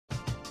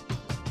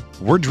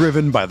We're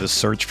driven by the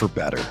search for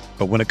better.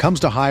 But when it comes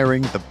to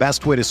hiring, the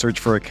best way to search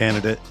for a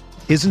candidate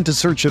isn't to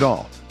search at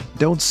all.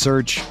 Don't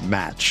search,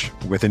 match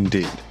with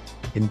Indeed.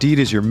 Indeed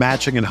is your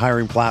matching and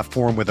hiring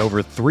platform with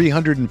over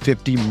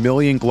 350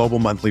 million global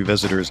monthly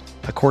visitors,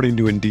 according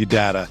to Indeed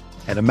data,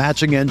 and a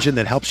matching engine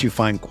that helps you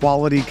find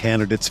quality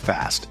candidates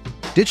fast.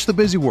 Ditch the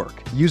busy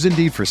work. Use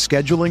Indeed for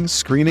scheduling,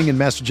 screening, and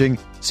messaging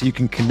so you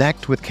can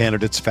connect with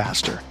candidates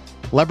faster.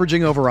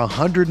 Leveraging over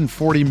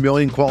 140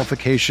 million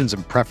qualifications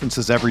and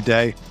preferences every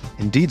day,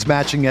 Indeed's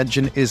matching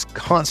engine is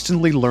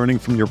constantly learning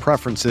from your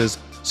preferences,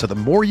 so the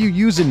more you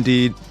use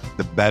Indeed,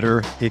 the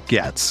better it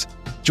gets.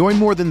 Join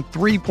more than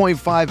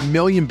 3.5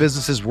 million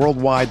businesses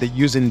worldwide that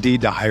use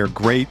Indeed to hire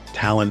great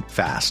talent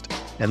fast.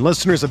 And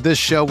listeners of this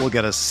show will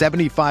get a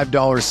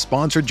 $75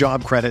 sponsored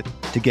job credit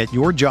to get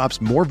your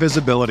jobs more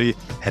visibility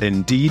at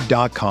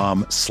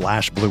Indeed.com/Blue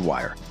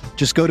Wire.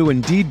 Just go to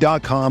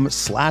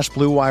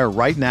Indeed.com/Blue Wire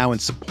right now and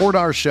support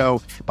our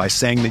show by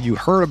saying that you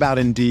heard about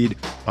Indeed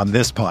on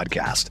this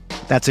podcast.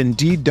 That's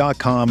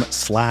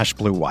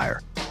Indeed.com/Blue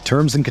Wire.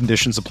 Terms and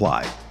conditions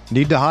apply.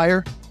 Need to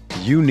hire?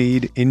 You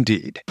need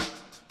Indeed.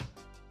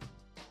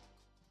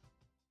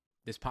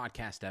 This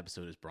podcast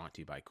episode is brought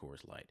to you by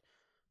Coors Light.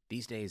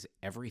 These days,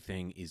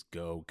 everything is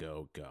go,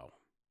 go, go.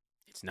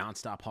 It's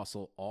nonstop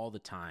hustle all the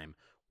time.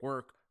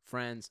 Work,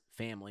 friends,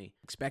 family,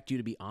 expect you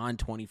to be on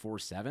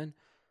 24/7.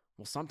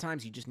 Well,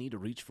 sometimes you just need to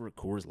reach for a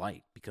Coors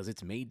Light because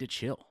it's made to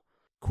chill.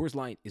 Coors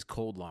Light is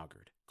cold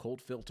lagered,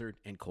 cold filtered,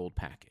 and cold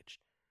packaged.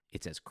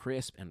 It's as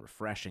crisp and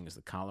refreshing as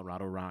the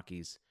Colorado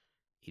Rockies.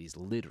 It is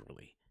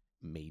literally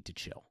made to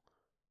chill.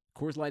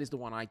 Coors Light is the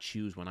one I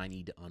choose when I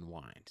need to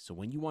unwind. So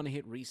when you want to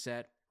hit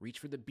reset, reach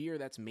for the beer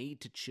that's made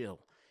to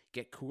chill.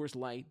 Get Coors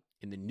Light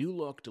in the new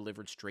look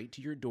delivered straight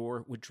to your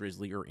door with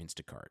Drizzly or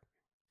Instacart.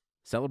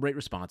 Celebrate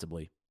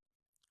responsibly.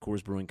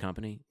 Coors Brewing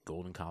Company,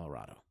 Golden,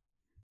 Colorado.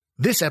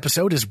 This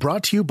episode is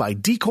brought to you by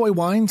Decoy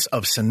Wines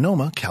of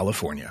Sonoma,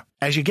 California.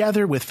 As you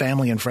gather with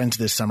family and friends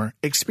this summer,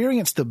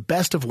 experience the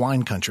best of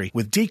wine country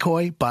with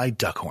Decoy by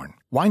Duckhorn.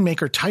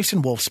 Winemaker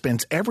Tyson Wolf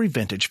spends every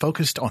vintage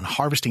focused on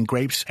harvesting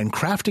grapes and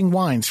crafting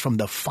wines from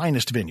the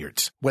finest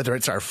vineyards. Whether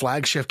it's our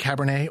flagship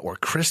Cabernet or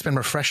crisp and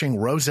refreshing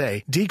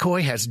Rosé,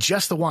 Decoy has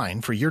just the wine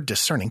for your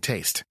discerning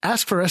taste.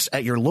 Ask for us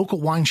at your local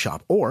wine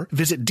shop or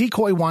visit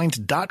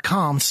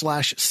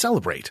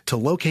decoywines.com/celebrate to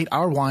locate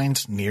our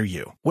wines near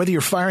you. Whether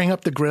you're firing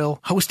up the grill,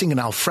 hosting an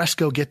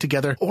alfresco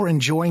get-together, or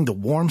enjoying the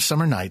warm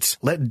summer nights,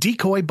 let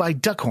Decoy by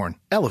Duckhorn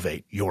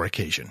elevate your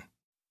occasion.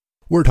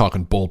 We're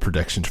talking bold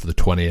predictions for the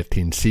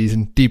 2018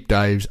 season, deep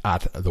dives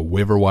at the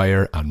waiver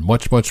wire, and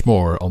much, much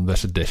more on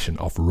this edition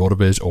of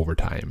RotoViz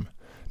Overtime.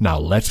 Now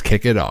let's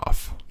kick it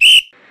off.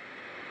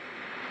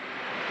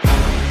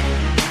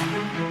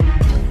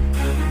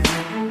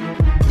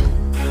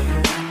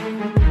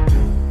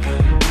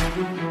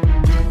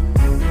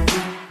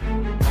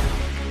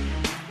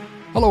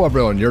 Hello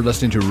everyone, you're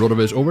listening to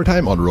RotoViz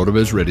Overtime on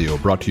RotoViz Radio,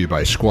 brought to you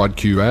by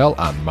SquadQL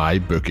and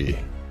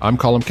MyBookie. I'm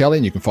Colin Kelly,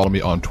 and you can follow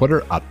me on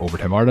Twitter at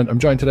Overtime Ireland. I'm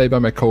joined today by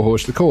my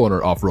co-host, the co-owner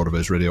of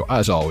RotoViz Radio,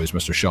 as always,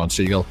 Mr. Sean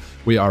Siegel.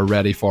 We are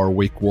ready for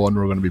week one.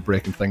 We're going to be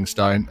breaking things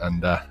down,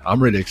 and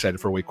I'm really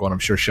excited for week one. I'm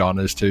sure Sean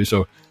is too.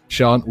 So,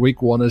 Sean,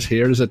 week one is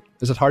here. Is it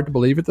hard to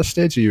believe at this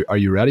stage? Are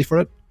you ready for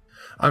it?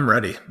 I'm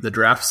ready. The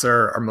drafts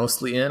are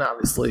mostly in.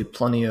 Obviously,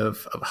 plenty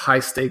of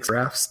high-stakes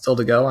drafts still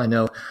to go. I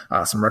know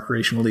some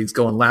recreational leagues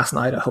going last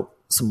night. I hope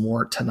some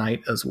more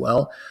tonight as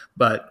well.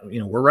 But,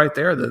 we're right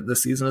there. The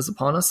season is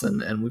upon us,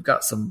 and we've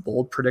got some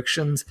bold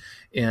predictions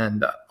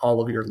and all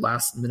of your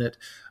last-minute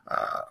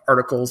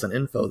articles and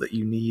info that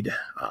you need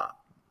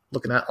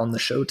looking at on the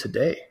show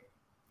today.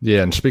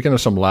 Yeah, and speaking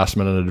of some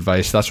last-minute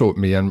advice, that's what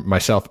me and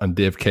myself and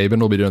Dave Cabin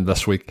will be doing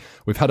this week.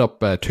 We've had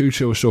up 2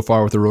 shows so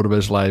far with the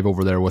RotoViz Live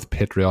over there with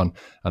Patreon,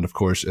 and of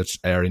course, it's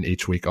airing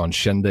each week on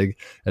Shindig.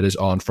 It is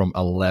on from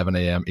 11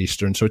 a.m.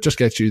 Eastern, so it just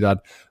gets you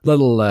that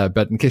little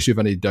bit, in case you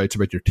have any doubts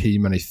about your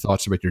team, any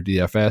thoughts about your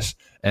DFS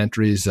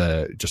entries,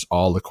 just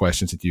all the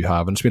questions that you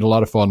have. And it's been a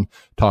lot of fun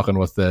talking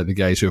with the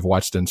guys who have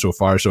watched in so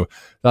far. So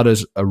that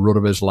is a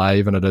RotoViz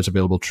Live, and it is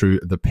available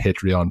through the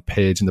Patreon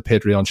page, and the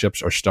Patreon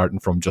ships are starting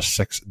from just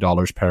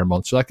 $6 per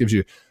month. So that gives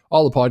you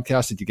all the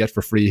podcasts that you get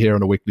for free here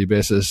on a weekly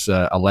basis,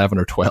 11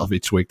 or 12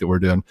 each week that we're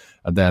doing,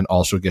 and then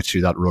also gets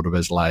you that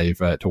RotoViz Live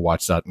to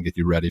watch that and get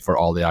you ready for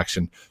all the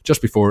action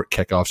just before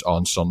kickoffs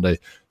on Sunday.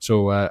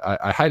 So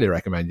I highly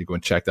recommend you go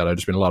and check that out.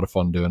 It's been a lot of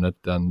fun doing it,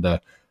 and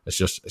it's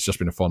just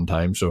been a fun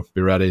time. So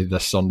be ready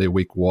this Sunday,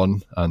 week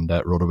one, and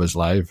RotoViz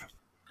Live.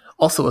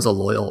 Also, as a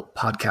loyal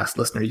podcast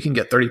listener, you can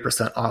get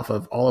 30% off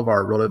of all of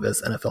our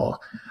RotoViz NFL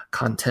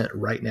content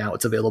right now.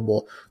 It's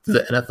available through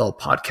the NFL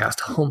podcast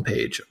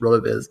homepage,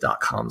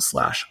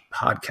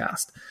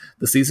 rotoviz.com/podcast.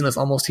 The season is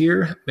almost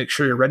here. Make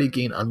sure you're ready.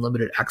 Gain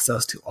unlimited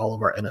access to all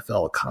of our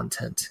NFL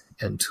content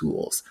and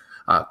tools.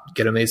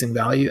 Get amazing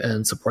value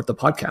and support the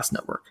podcast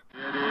network. It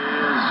is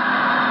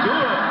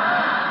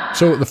good.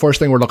 So the first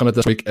thing we're looking at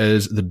this week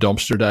is the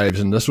dumpster dives,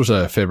 and this was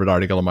a favorite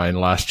article of mine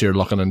last year,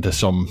 looking into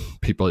some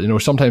people.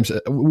 Sometimes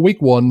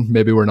week one,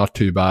 maybe we're not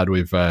too bad.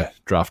 We've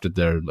drafted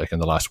there like in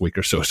the last week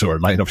or so our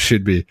lineup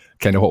should be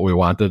kind of what we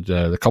wanted.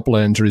 A couple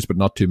of injuries, but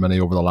not too many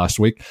over the last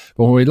week.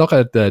 But when we look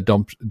at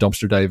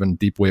dumpster dive and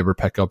deep waiver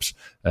pickups,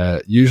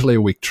 usually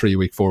week 3,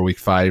 week 4, week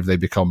 5, they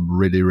become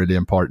really, really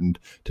important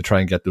to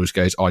try and get those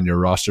guys on your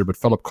roster. But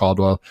Philip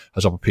Caldwell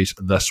has up a piece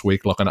this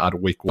week looking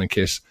at week 1 in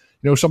case,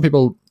 some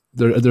people,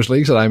 there's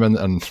leagues that I'm in,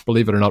 and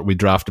believe it or not, we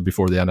drafted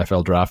before the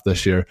NFL draft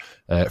this year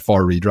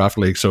for redraft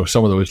leagues. So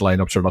some of those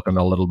lineups are looking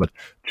a little bit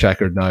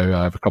checkered now.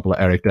 I have a couple of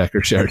Eric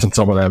Decker shares in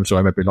some of them, so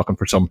I might be looking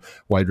for some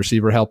wide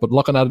receiver help. But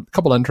looking at a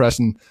couple of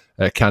interesting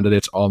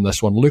candidates on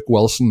this one, Luke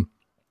Wilson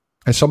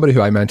is somebody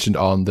who I mentioned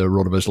on the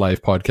RotoViz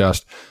Live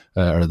podcast,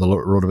 or the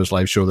RotoViz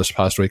Live show this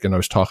past week, and I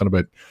was talking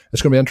about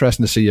it's going to be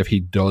interesting to see if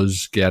he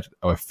does get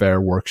a fair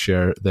work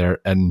share there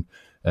in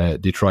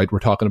Detroit. We're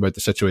talking about the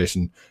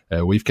situation.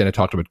 We've kind of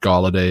talked about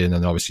Golladay, and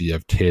then obviously you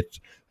have Tate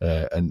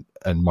and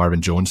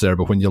Marvin Jones there.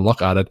 But when you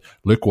look at it,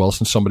 Luke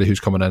Wilson, somebody who's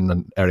coming in,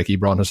 and Eric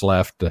Ebron has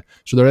left.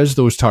 So there is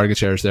those target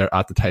shares there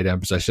at the tight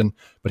end position,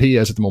 but he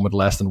is at the moment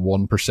less than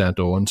 1%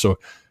 owned. So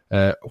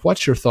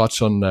what's your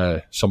thoughts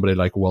on somebody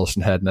like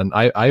Wilson heading in?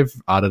 I've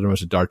added him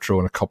as a dart throw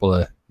in a couple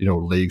of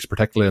leagues,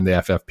 particularly in the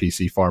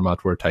FFPC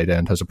format where tight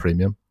end has a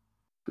premium.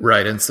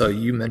 Right, and so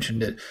you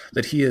mentioned it,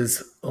 that he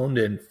is owned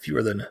in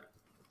fewer than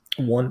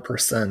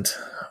 1%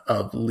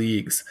 of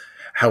leagues.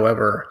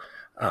 However,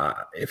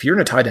 if you're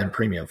in a tight end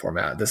premium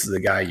format, this is a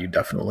guy you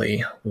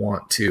definitely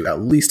want to at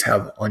least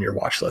have on your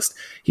watch list.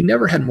 He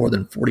never had more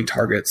than 40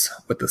 targets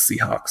with the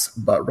Seahawks,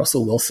 but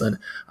Russell Wilson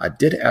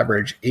did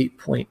average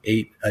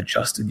 8.8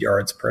 adjusted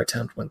yards per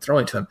attempt when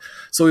throwing to him.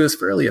 So he was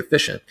fairly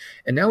efficient.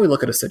 And now we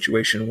look at a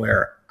situation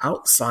where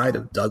outside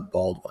of Doug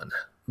Baldwin,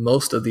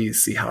 most of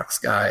these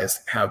Seahawks guys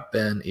have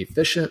been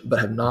efficient, but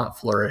have not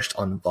flourished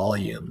on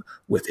volume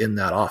within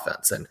that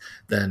offense. And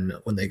then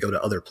when they go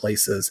to other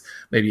places,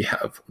 maybe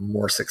have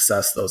more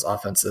success. Those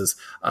offenses,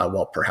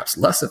 while perhaps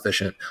less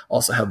efficient,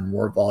 also have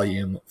more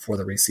volume for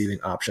the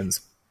receiving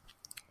options.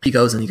 He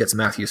goes and he gets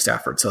Matthew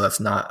Stafford. So that's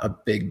not a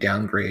big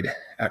downgrade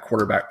at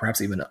quarterback,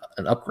 perhaps even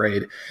an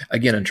upgrade,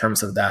 again, in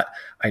terms of that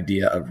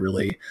idea of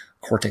really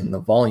courting the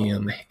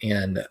volume.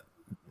 And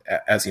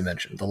as you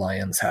mentioned, the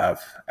Lions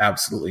have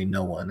absolutely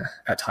no one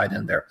at tight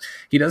end there.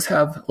 He does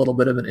have a little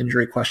bit of an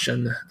injury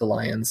question. The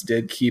Lions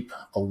did keep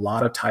a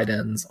lot of tight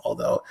ends,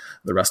 although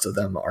the rest of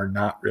them are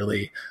not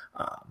really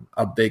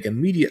a big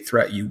immediate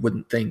threat, you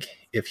wouldn't think,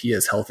 if he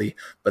is healthy.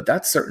 But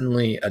that's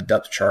certainly a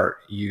depth chart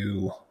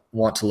you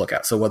want to look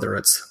at. So whether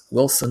it's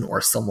Wilson or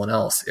someone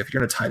else, if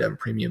you're in a tight end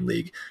premium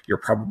league, you're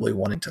probably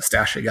wanting to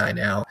stash a guy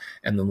now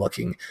and then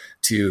looking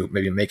to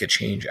maybe make a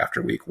change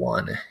after week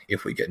 1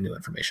 if we get new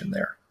information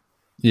there.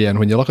 Yeah, and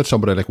when you look at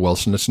somebody like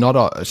Wilson,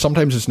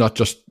 sometimes it's not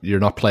just you're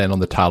not playing on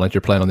the talent,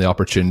 you're playing on the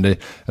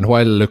opportunity. And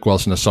while Luke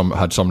Wilson has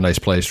had some nice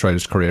plays throughout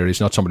his career,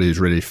 he's not somebody who's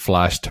really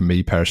flashed to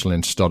me personally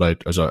and stood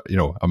out as a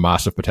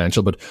massive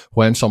potential. But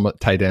when some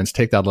tight ends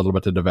take that a little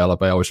bit to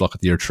develop, I always look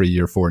at year 3,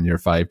 year 4, and year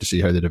 5 to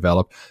see how they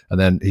develop. And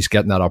then he's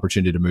getting that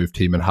opportunity to move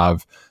team and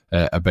have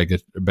a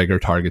bigger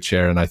target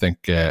share. And I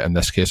think in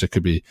this case, it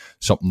could be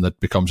something that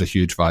becomes a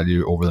huge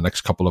value over the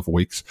next couple of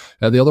weeks.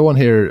 The other one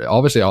here,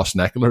 obviously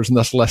Austin Eckler's in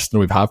this list,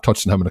 and we have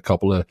touched on him in a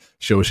couple of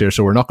shows here,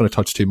 so we're not going to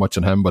touch too much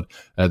on him. But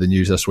the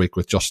news this week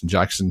with Justin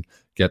Jackson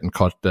getting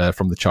cut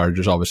from the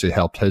Chargers obviously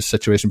helped his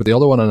situation. But the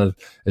other one on it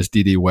is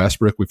D.D.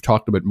 Westbrook. We've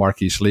talked about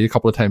Marquise Lee a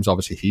couple of times.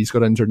 Obviously, he's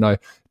got injured now.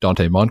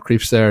 Dante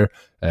Moncrief's there.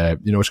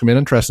 It's going to be an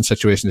interesting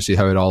situation to see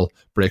how it all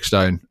breaks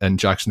down in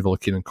Jacksonville.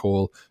 Keenan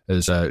Cole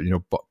is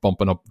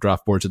bumping up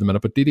draft boards at the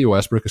minute, but D.D.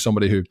 Westbrook is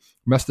somebody who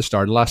missed the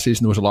start of last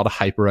season. There was a lot of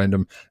hype around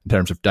him in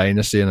terms of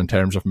dynasty and in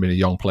terms of maybe a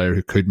young player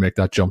who could make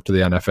that jump to the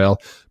NFL,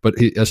 but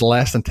he is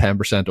less than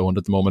 10% owned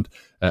at the moment.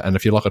 And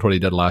if you look at what he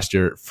did last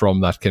year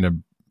from that kind of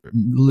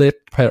late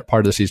part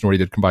of the season where he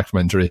did come back from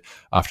injury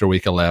after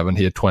week 11,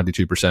 he had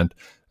 22%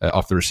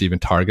 off the receiving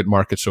target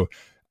market. So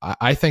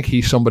I think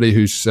he's somebody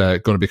who's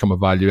going to become a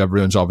value.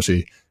 Everyone's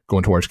obviously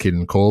going towards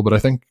Keenan Cole, but I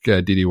think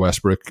D.D.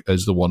 Westbrook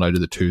is the one out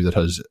of the two that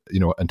has,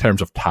 in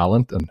terms of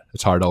talent, and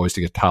it's hard always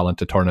to get talent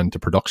to turn into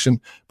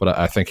production, but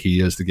I think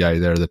he is the guy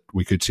there that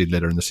we could see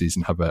later in the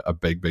season have a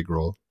big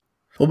role.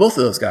 Well, both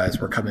of those guys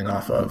were coming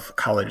off of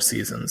college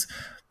seasons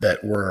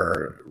that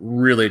were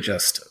really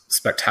just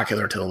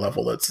spectacular to the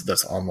level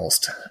that's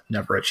almost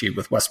never achieved.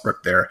 With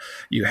Westbrook there,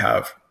 you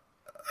have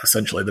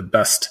essentially the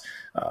best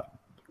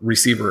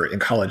receiver in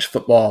college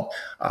football.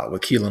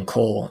 With Keelan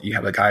Cole, you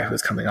have a guy who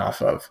is coming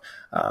off of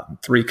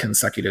 3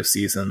 consecutive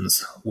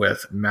seasons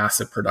with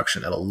massive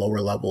production at a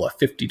lower level, a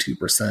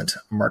 52%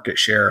 market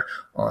share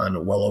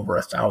on well over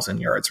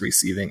 1,000 yards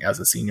receiving as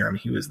a senior. I mean,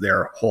 he was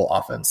their whole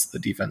offense. The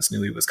defense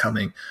knew he was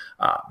coming,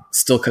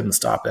 still couldn't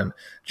stop him,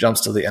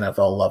 jumps to the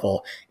NFL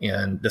level.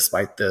 And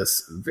despite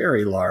this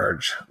very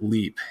large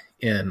leap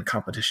in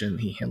competition,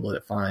 he handled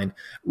it fine,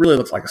 really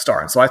looked like a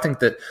star. And so I think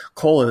that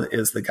Cole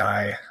is the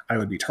guy I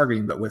would be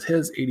targeting, but with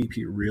his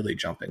ADP really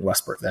jumping,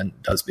 Westbrook then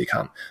does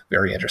become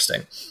very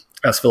interesting.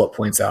 as Philip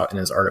points out in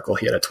his article,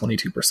 he had a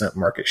 22%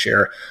 market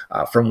share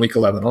from week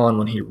 11 on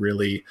when he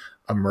really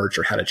emerged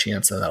or had a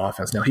chance in that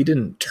offense. Now, he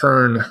didn't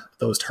turn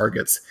those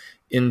targets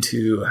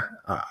into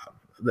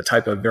the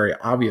type of very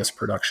obvious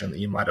production that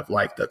you might have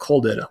liked that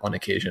Cole did on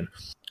occasion.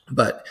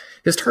 But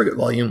his target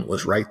volume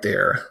was right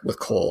there with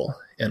Cole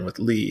and with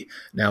Lee.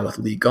 Now with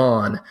Lee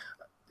gone,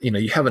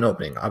 you have an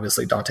opening.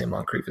 Obviously, Dante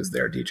Moncrief is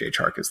there. DJ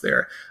Chark is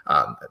there.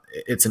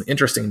 It's an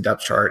interesting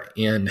depth chart,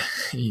 and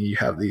you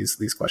have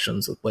these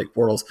questions with Blake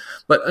Bortles.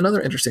 But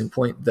another interesting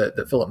point that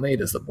Philip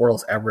made is that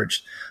Bortles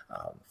averaged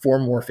 4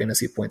 more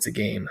fantasy points a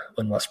game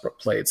when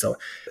Westbrook played. So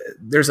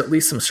there's at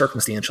least some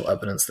circumstantial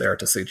evidence there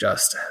to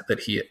suggest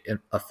that he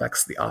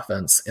affects the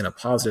offense in a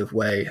positive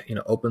way,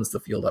 opens the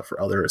field up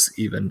for others,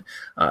 even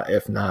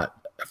if not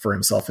for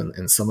himself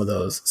in some of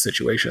those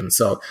situations.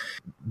 So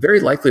very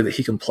likely that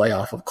he can play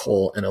off of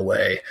Cole in a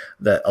way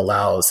that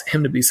allows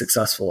him to be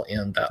successful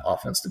and that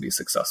offense to be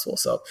successful.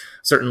 So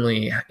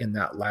certainly in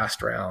that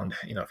last round,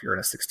 if you're in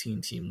a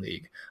 16-team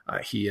league,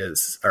 a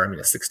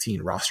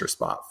 16 roster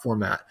spot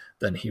format,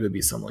 then he would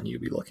be someone you'd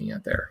be looking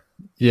at there.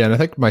 Yeah, and I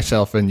think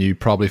myself and you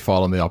probably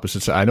fall on the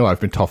opposite side. I know I've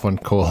been tough on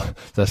Cole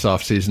this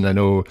offseason. I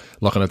know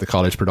looking at the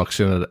college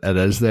production, it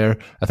is there.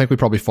 I think we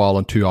probably fall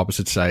on two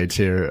opposite sides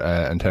here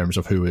in terms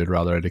of who we'd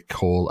rather out of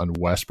Cole and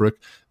Westbrook.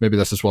 Maybe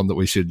this is one that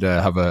we should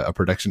have a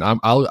prediction.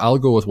 I'll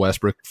go with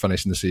Westbrook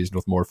finishing the season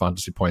with more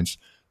fantasy points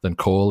than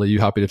Cole. Are you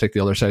happy to take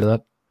the other side of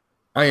that?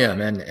 I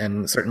am,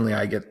 and certainly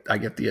I get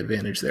the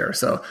advantage there.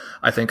 So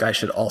I think I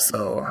should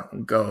also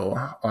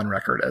go on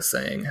record as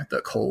saying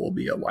that Cole will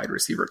be a wide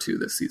receiver 2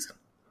 this season.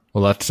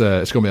 Well, that's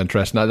it's going to be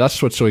interesting.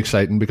 That's what's so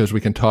exciting, because we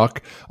can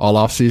talk all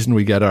off season.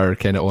 We get our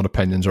kind of own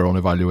opinions, our own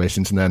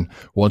evaluations, and then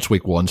once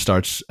week 1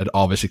 starts, it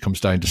obviously comes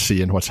down to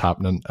seeing what's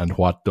happening and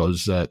what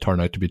does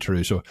turn out to be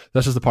true. So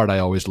this is the part I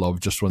always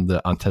love, just when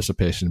the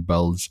anticipation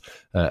builds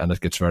and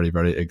it gets very,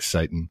 very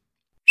exciting.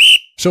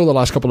 So the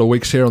last couple of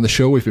weeks here on the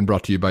show, we've been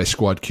brought to you by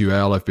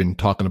SquadQL. I've been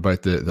talking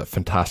about the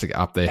fantastic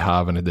app they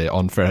have and the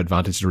unfair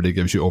advantage it really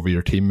gives you over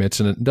your teammates.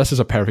 And this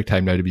is a perfect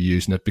time now to be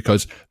using it,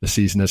 because the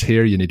season is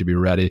here. You need to be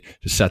ready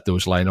to set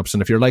those lineups.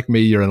 And if you're like me,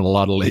 you're in a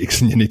lot of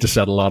leagues and you need to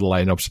set a lot of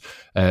lineups.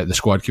 The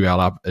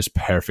SquadQL app is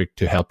perfect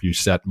to help you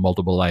set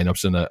multiple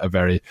lineups in a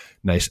very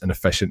nice and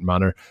efficient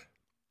manner.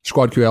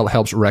 SquadQL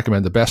helps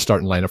recommend the best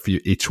starting lineup for you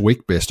each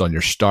week based on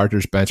your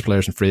starters, bench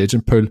players, and free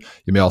agent pool.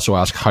 You may also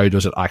ask, how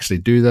does it actually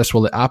do this?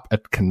 Well, the app,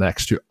 it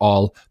connects to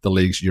all the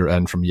leagues you're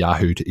in, from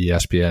Yahoo to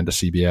ESPN to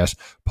CBS,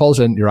 pulls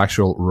in your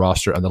actual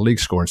roster and the league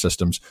scoring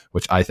systems,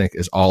 which I think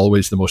is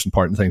always the most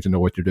important thing, to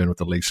know what you're doing with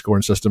the league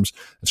scoring systems.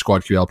 And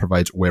SquadQL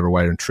provides waiver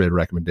wire and trade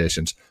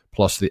recommendations.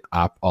 Plus, the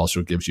app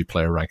also gives you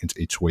player rankings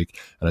each week,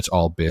 and it's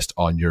all based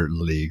on your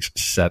league's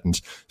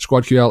settings.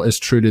 SquadQL is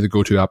truly the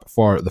go-to app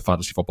for the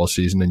fantasy football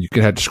season, and you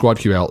can head to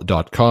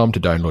squadql.com to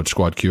download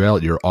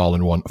SquadQL, your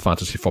all-in-one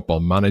fantasy football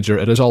manager.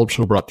 It is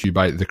also brought to you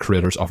by the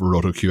creators of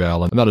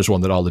RotoQL, and that is one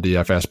that all the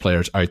DFS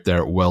players out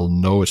there will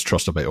know. It's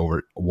trusted by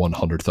over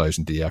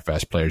 100,000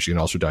 DFS players. You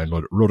can also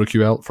download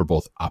RotoQL for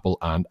both Apple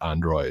and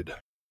Android.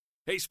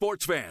 Hey,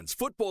 sports fans,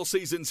 football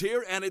season's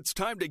here, and it's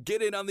time to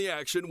get in on the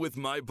action with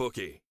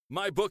MyBookie.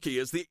 MyBookie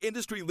is the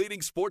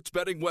industry-leading sports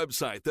betting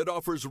website that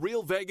offers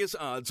real Vegas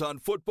odds on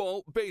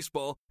football,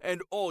 baseball,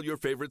 and all your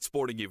favorite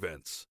sporting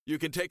events. You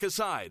can take a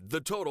side,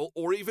 the total,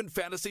 or even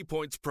fantasy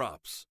points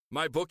props.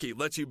 MyBookie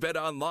lets you bet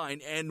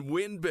online and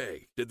win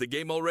big. Did the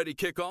game already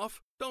kick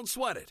off? Don't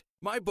sweat it.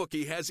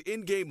 MyBookie has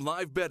in-game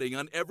live betting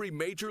on every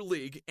major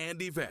league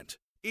and event,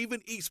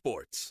 even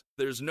esports.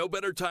 There's no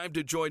better time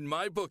to join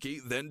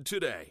MyBookie than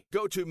today.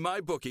 Go to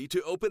MyBookie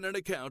to open an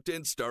account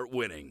and start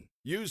winning.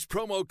 Use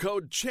promo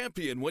code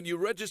CHAMPION when you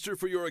register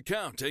for your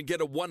account and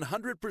get a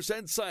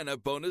 100%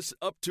 sign-up bonus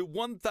up to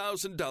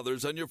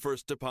 $1,000 on your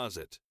first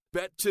deposit.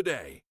 Bet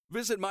today.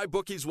 Visit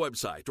MyBookie's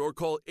website or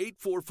call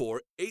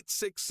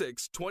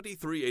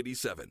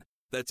 844-866-2387.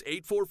 That's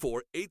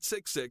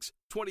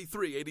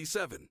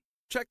 844-866-2387.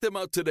 Check them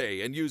out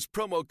today and use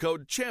promo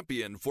code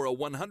CHAMPION for a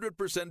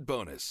 100%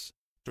 bonus.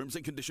 Terms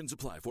and conditions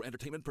apply. For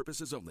entertainment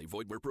purposes only.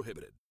 Void where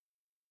prohibited.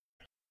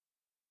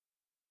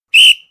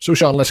 So,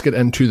 Sean, let's get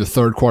into the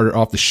third quarter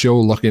of the show,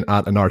 looking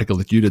at an article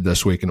that you did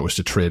this week, and it was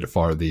to trade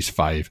for these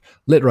 5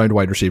 late-round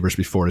wide receivers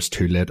before it's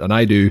too late. And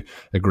I do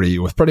agree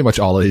with pretty much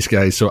all of these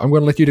guys. So I'm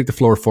going to let you take the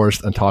floor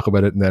first and talk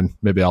about it, and then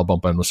maybe I'll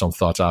bump in with some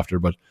thoughts after.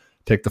 But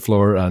take the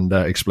floor and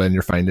explain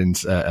your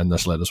findings in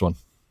this latest one.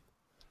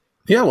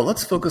 Yeah, well,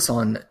 let's focus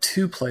on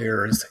 2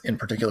 players in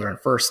particular. And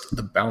first,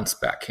 the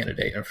bounce-back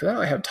candidate. And for that,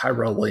 I have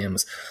Tyrell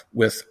Williams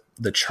with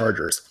the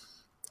Chargers.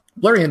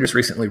 Larry Andrews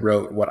recently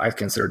wrote what I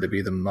consider to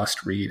be the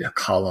must-read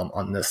column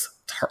on this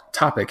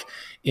topic,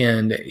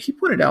 and he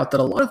pointed out that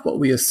a lot of what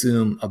we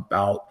assume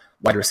about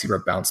wide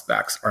receiver bounce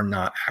backs are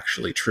not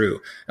actually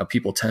true. Now,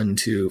 people tend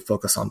to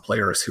focus on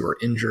players who are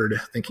injured,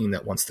 thinking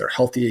that once they're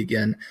healthy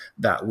again,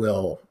 that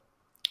will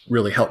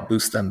really help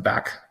boost them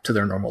back to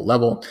their normal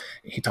level.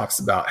 He talks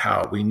about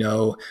how we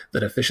know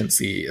that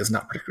efficiency is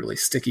not particularly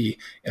sticky,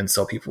 and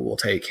so people will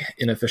take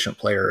inefficient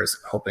players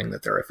hoping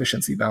that their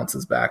efficiency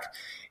bounces back.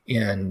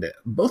 And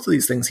both of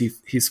these things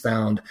he's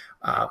found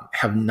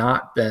have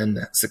not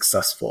been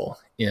successful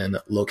in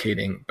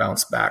locating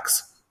bounce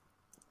backs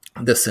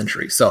this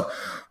century. So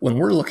when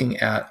we're looking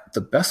at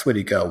the best way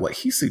to go, what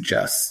he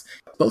suggests,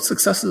 both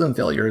successes and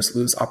failures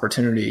lose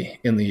opportunity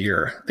in the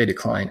year they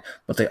decline,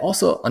 but they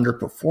also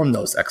underperform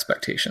those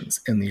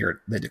expectations in the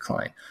year they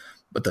decline.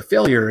 But the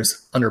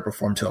failures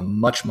underperform to a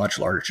much, much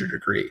larger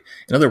degree.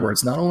 In other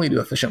words, not only do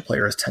efficient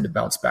players tend to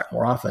bounce back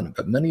more often,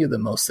 but many of the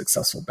most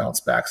successful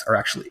bounce backs are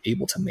actually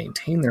able to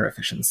maintain their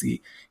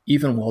efficiency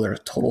even while their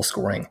total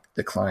scoring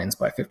declines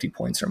by 50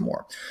 points or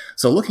more.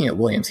 So looking at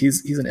Williams,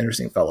 he's an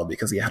interesting fellow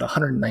because he had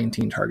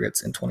 119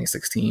 targets in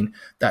 2016.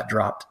 That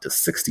dropped to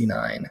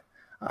 69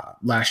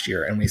 last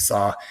year, and we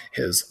saw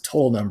his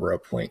total number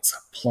of points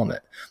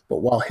plummet.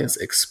 But while his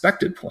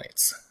expected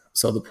points,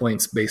 so the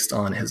points based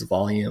on his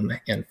volume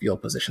and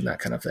field position, that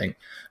kind of thing,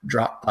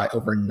 dropped by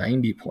over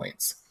 90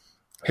 points,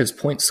 his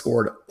points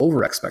scored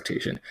over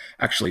expectation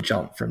actually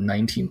jumped from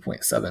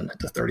 19.7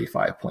 to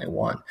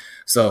 35.1.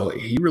 So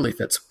he really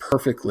fits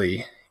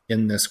perfectly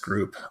in this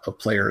group of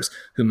players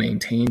who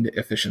maintained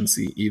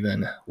efficiency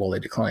even while they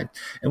declined.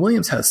 And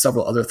Williams has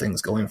several other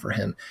things going for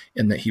him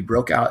in that he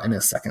broke out in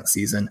his second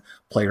season.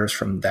 Players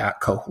from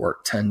that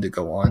cohort tend to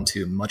go on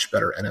to much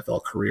better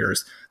NFL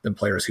careers than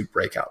players who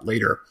break out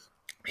later.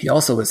 He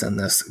also is in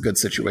this good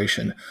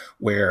situation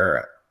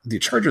where the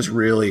Chargers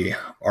really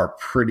are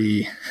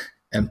pretty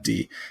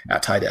empty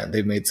at tight end.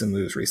 They've made some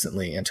moves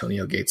recently,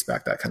 Antonio Gates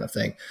back, that kind of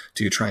thing,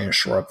 to try and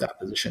shore up that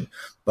position.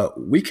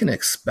 But we can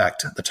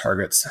expect the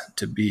targets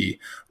to be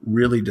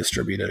really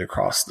distributed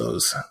across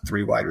those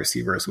three wide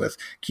receivers, with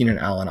Keenan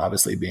Allen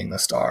obviously being the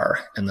star,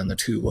 and then the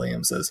two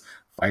Williamses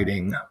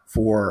fighting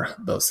for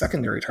those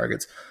secondary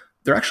targets.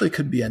 There actually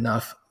could be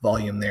enough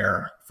volume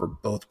there for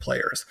both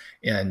players.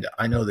 And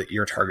I know that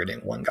you're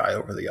targeting one guy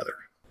over the other.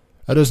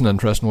 That is an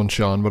interesting one,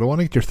 Sean, but I want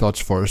to get your thoughts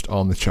first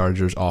on the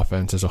Chargers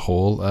offense as a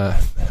whole.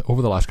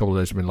 Over the last couple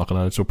of days I've been looking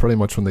at it, so pretty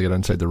much when they get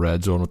inside the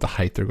red zone with the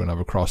height they're going to have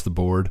across the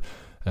board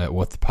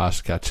with the pass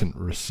catching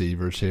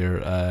receivers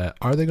here,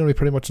 are they going to be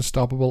pretty much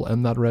unstoppable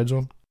in that red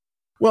zone?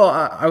 Well,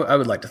 I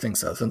would like to think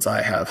so, since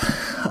I have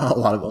a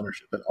lot of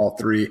ownership in all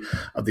three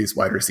of these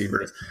wide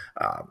receivers.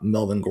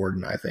 Melvin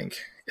Gordon, I think,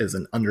 is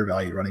an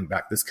undervalued running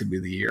back. This could be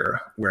the year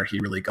where he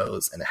really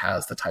goes and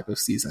has the type of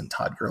season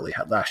Todd Gurley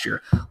had last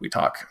year. We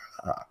talk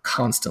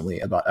constantly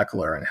about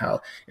Eckler and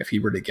how if he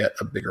were to get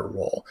a bigger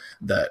role,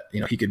 that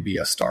he could be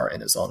a star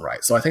in his own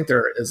right. So I think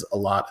there is a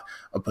lot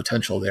of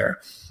potential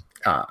there.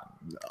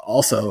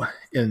 Also,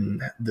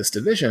 in this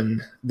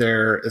division,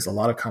 there is a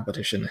lot of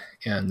competition,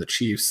 and the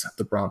Chiefs,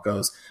 the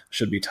Broncos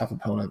should be tough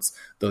opponents.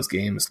 Those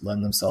games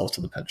lend themselves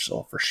to the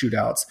potential for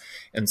shootouts.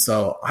 And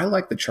so I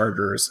like the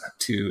Chargers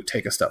to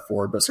take a step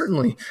forward, but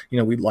certainly,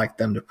 we'd like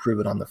them to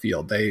prove it on the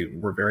field. They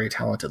were very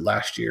talented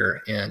last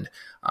year and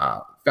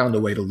found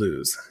a way to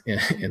lose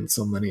in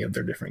so many of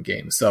their different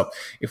games. So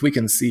if we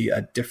can see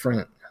a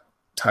different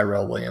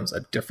Tyrell Williams,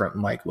 a different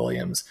Mike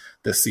Williams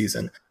this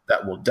season,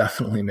 that will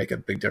definitely make a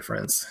big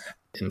difference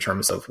in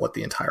terms of what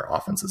the entire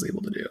offense is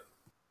able to do.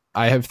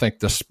 I think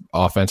this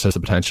offense has the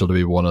potential to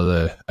be one of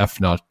the,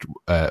 if not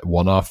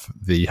one of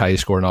the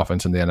highest scoring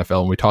offense in the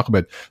NFL. When we talk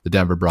about the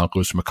Denver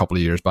Broncos from a couple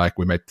of years back,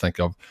 we might think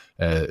of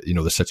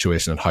the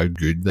situation and how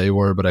good they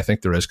were, but I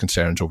think there is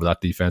concerns over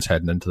that defense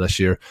heading into this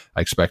year.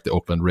 I expect the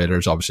Oakland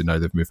Raiders, obviously now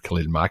they've moved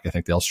Khalil Mack, I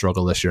think they'll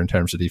struggle this year in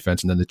terms of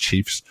defense. And then the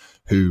Chiefs,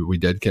 who we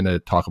did kind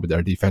of talk about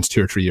their defense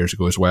 2 or 3 years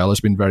ago as well, has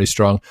been very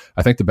strong.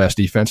 I think the best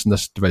defense in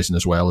this division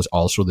as well is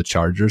also the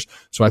Chargers.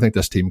 So I think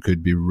this team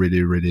could be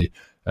really, really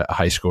a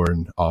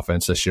high-scoring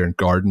offense this year, and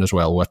Gordon as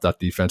well with that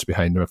defense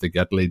behind him. If they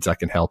get leads, that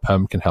can help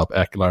him, can help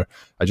Eckler.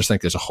 I just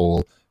think as a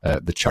whole,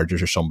 the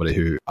Chargers are somebody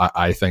who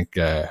I think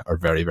are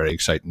very, very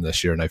exciting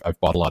this year, and I've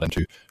bought a lot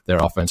into their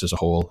offense as a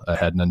whole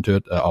heading into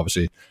it.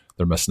 Obviously,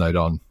 they're missing out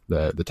on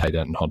the tight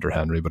end and Hunter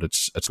Henry, but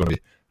it's going to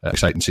be an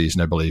exciting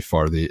season, I believe,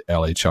 for the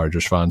LA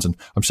Chargers fans. And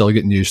I'm still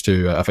getting used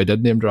to, if I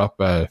did name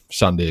drop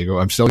San Diego,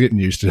 I'm still getting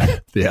used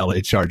to the LA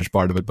Chargers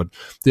part of it. But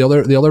the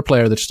other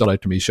player that stood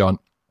out to me, Sean,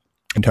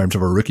 in terms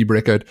of a rookie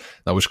breakout,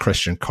 that was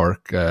Christian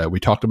Kirk. We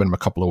talked about him a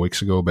couple of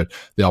weeks ago, but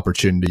the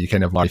opportunity, you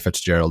kind of have Larry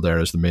Fitzgerald there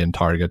as the main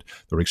target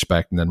that we're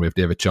expecting. Then we have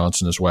David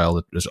Johnson as well,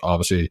 that is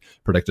obviously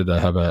predicted to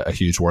have a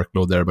huge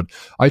workload there. But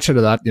outside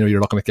of that, you're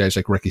looking at guys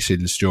like Ricky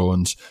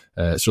Seals-Jones.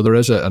 So there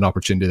is an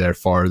opportunity there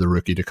for the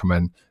rookie to come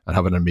in and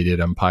have an immediate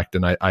impact.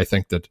 And I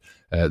think that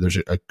there's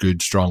a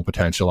good, strong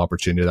potential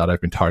opportunity that I've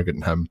been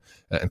targeting him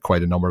in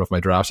quite a number of my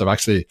drafts. I've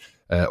actually,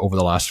 over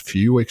the last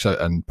few weeks,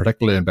 and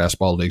particularly in best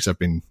ball leagues, I've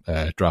been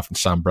drafting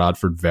Sam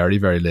Bradford very,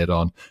 very late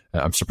on.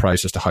 I'm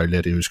surprised as to how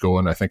late he was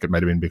going. I think it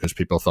might have been because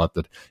people thought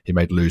that he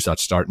might lose that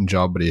starting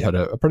job, but he had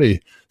a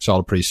pretty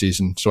solid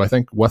preseason. So I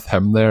think with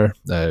him there,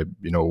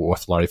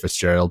 with Larry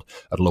Fitzgerald,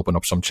 it'll open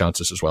up some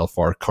chances as well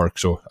for Kirk.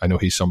 So I know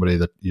he's somebody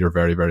that you're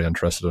very, very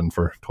interested in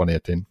for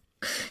 2018.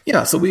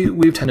 Yeah, so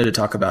we've tended to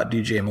talk about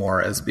DJ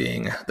Moore as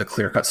being the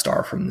clear-cut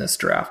star from this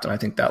draft, and I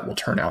think that will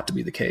turn out to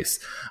be the case.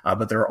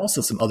 But there are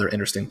also some other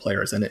interesting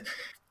players, and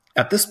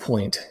at this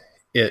point,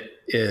 it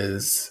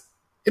is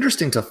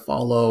interesting to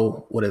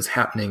follow what is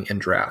happening in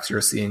drafts.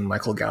 You're seeing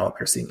Michael Gallup,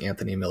 you're seeing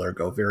Anthony Miller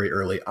go very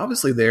early.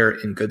 Obviously, they're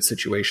in good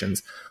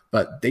situations,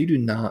 but they do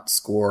not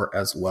score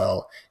as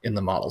well in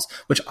the models,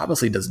 which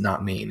obviously does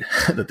not mean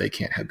that they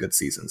can't have good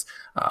seasons.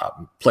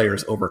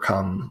 Players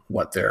overcome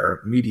what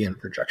their median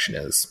projection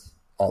is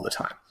all the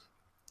time.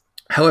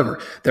 However,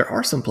 there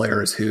are some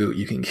players who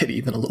you can get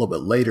even a little bit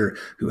later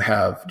who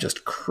have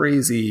just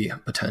crazy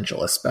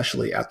potential,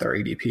 especially at their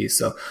ADP.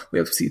 So we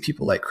have to see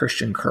people like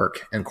Christian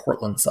Kirk and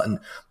Cortland Sutton.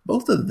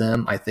 Both of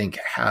them, I think,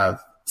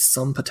 have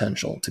some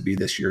potential to be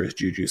this year's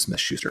Juju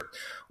Smith-Schuster,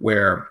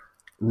 where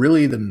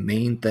really the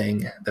main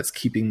thing that's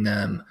keeping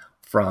them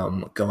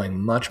from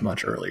going much,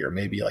 much earlier,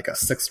 maybe like a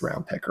 6th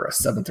round pick or a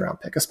 7th round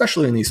pick,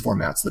 especially in these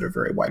formats that are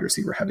very wide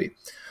receiver heavy.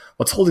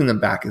 What's holding them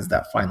back is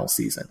that final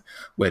season,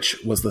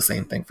 which was the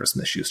same thing for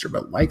Smith-Schuster.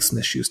 But like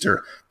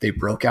Smith-Schuster, they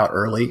broke out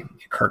early.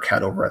 Kirk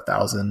had over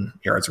 1,000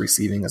 yards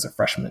receiving as a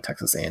freshman at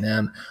Texas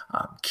A&M,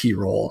 key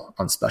role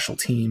on special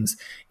teams.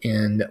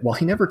 And while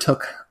he never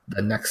took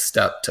the next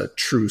step to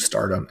true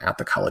stardom at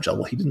the college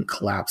level, he didn't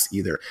collapse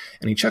either.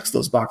 And he checks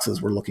those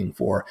boxes we're looking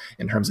for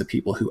in terms of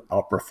people who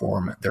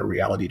outperform their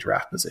reality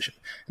draft position.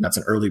 And that's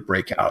an early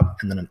breakout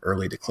and then an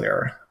early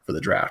declare for the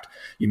draft.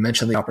 You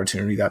mentioned the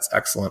opportunity. That's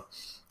excellent.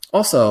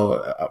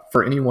 Also,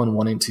 for anyone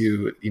wanting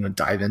to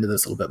dive into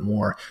this a little bit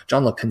more,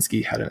 John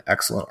Lipinski had an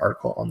excellent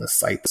article on the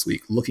site this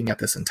week looking at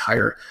this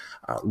entire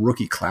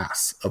rookie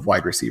class of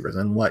wide receivers.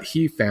 And what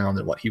he found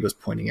and what he was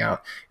pointing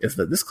out is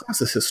that this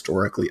class is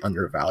historically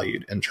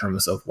undervalued in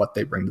terms of what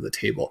they bring to the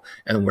table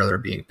and where they're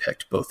being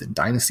picked, both in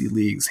dynasty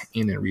leagues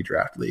and in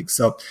redraft leagues.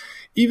 So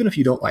even if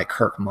you don't like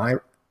Kirk, my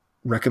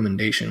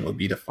recommendation would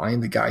be to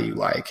find the guy you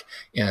like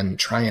and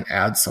try and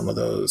add some of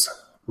those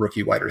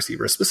rookie wide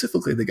receivers,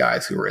 specifically the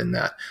guys who were in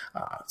that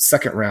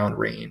 2nd round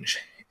range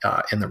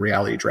in the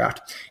reality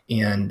draft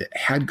and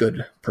had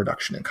good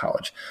production in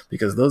college,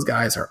 because those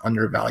guys are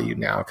undervalued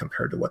now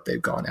compared to what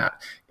they've gone at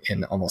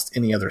in almost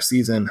any other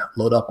season.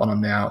 Load up on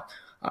them now.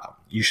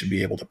 You should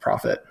be able to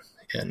profit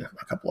in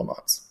a couple of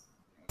months.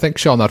 I think,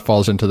 Sean, that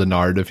falls into the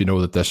narrative,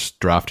 that this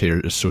draft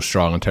here is so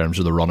strong in terms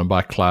of the running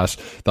back class.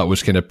 That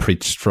was kind of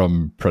preached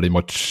from pretty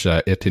much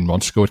 18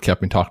 months ago. It kept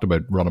being talked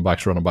about running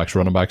backs.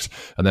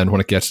 And then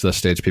when it gets to this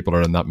stage, people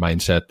are in that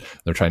mindset.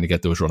 They're trying to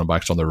get those running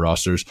backs on their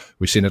rosters.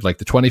 We've seen it like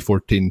the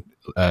 2014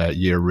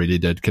 year really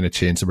did kind of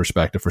change the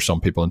perspective for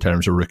some people in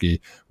terms of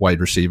rookie wide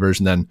receivers.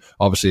 And then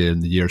obviously in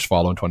the years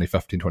following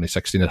 2015,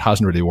 2016, it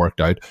hasn't really worked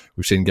out.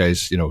 We've seen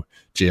guys,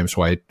 James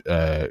White,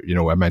 I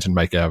mentioned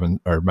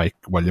Mike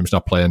Williams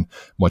not playing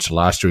much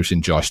last year. We've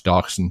seen Josh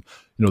Doxson.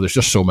 There's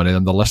just so many,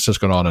 and the list has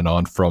gone on and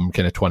on from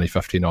kind of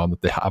 2015 on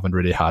that they haven't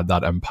really had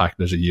that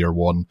impact as a year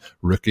one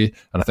rookie.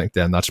 And I think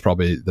then that's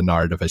probably the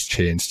narrative has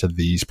changed to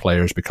these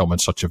players becoming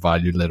such a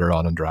value later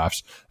on in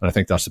drafts. And I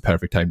think that's the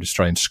perfect time to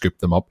try and scoop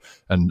them up.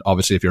 And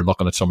obviously, if you're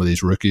looking at some of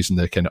these rookies and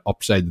the kind of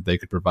upside that they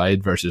could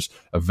provide versus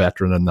a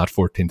veteran in that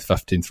 14th,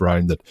 15th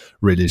round that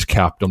really is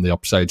capped on the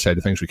upside side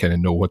of things, we kind of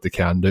know what they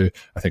can do.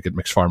 I think it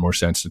makes far more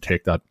sense to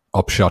take that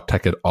upshot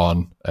ticket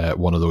on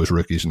one of those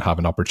rookies and have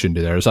an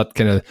opportunity there. Is that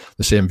kind of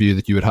the same view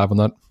that you would have on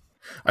that?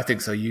 I think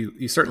so.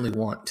 You certainly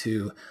want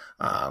to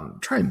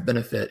try and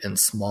benefit in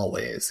small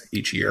ways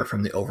each year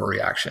from the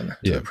overreaction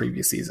to the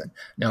previous season.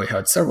 Now, we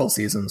had several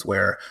seasons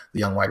where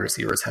the young wide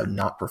receivers have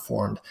not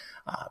performed.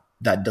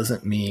 That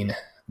doesn't mean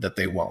that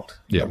they won't.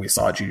 We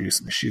saw Juju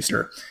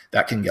Smith-Schuster.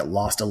 That can get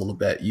lost a little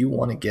bit. You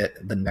want to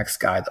get the next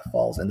guy that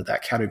falls into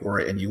that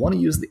category, and you want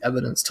to use the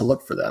evidence to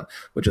look for them,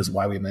 which is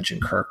why we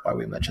mentioned Kirk, why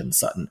we mentioned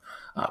Sutton.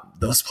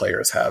 Those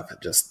players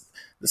have just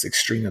this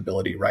extreme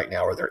ability right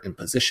now where they're in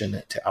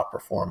position to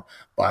outperform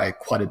by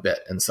quite a bit.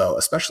 And so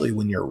especially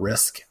when your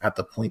risk at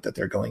the point that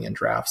they're going in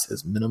drafts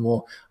is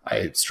minimal,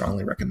 I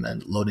strongly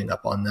recommend loading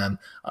up on them,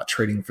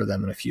 trading for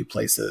them in a few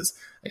places,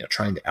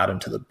 trying to add them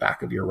to the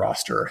back of your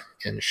roster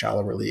in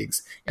shallower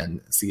leagues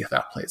and see if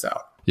that plays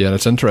out. Yeah, and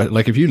it's interesting.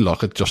 Like if you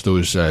look at just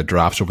those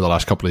drafts over the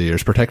last couple of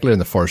years, particularly in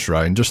the first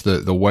round, just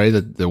the way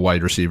that the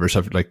wide receivers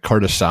have, like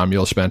Curtis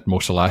Samuel spent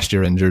most of last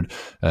year injured,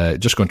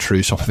 just going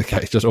through some of the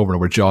guys just over and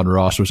over. John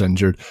Ross was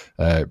injured.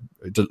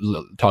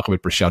 Talk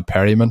about Brashad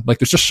Perryman. Like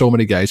there's just so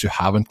many guys who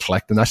haven't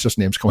clicked, and that's just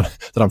names coming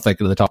that I'm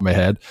thinking at the top of my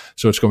head.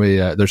 So it's going to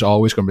be there's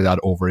always going to be that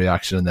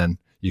overreaction, and then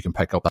you can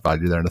pick up that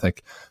value there. And I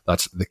think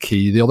that's the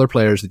key. The other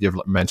players that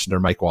you've mentioned are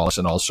Mike Wallace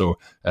and also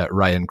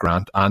Ryan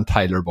Grant and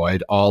Tyler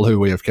Boyd, all who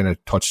we have kind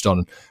of touched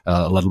on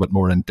a little bit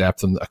more in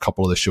depth in a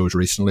couple of the shows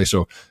recently.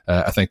 So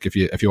I think if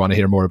you want to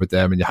hear more about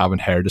them and you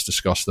haven't heard us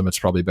discuss them, it's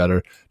probably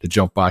better to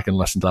jump back and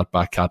listen to that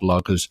back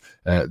catalogue, because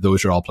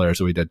those are all players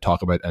that we did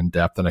talk about in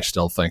depth, and I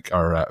still think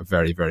are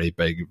very, very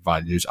big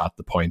values at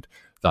the point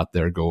that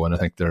they're going. I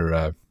think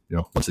they're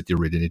ones that you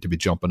really need to be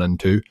jumping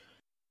into.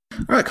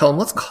 All right, Colin,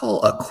 let's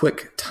call a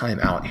quick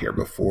timeout here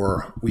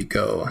before we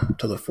go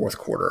to the fourth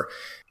quarter.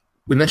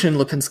 We mentioned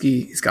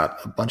Lipinski. He's got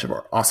a bunch of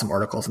awesome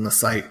articles on the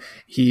site.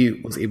 He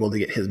was able to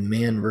get his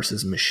man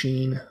versus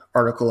machine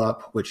article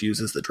up, which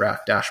uses the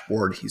draft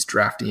dashboard. He's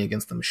drafting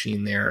against the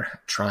machine there,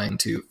 trying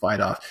to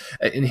fight off.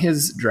 In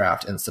his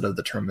draft, instead of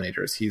the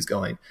Terminators, he's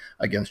going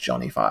against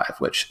Johnny Five,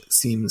 which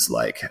seems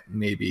like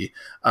maybe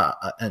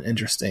an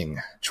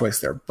interesting choice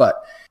there.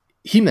 But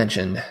he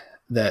mentioned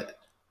that,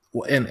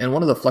 and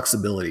one of the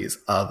flexibilities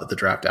of the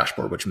draft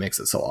dashboard, which makes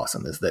it so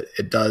awesome, is that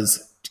it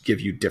does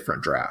give you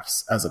different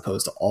drafts as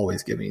opposed to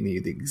always giving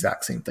you the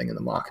exact same thing in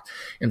the mock.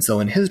 And so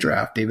in his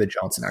draft, David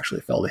Johnson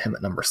actually fell to him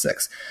at number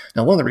 6.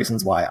 Now, one of the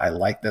reasons why I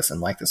like this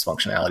and like this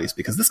functionality is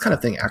because this kind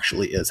of thing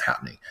actually is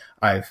happening.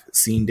 I've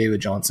seen David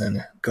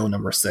Johnson go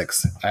number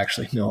 6. I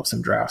actually know of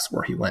some drafts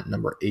where he went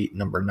number 8,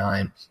 number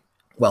 9.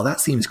 Well,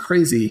 that seems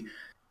crazy.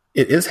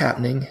 It is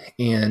happening,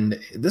 and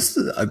this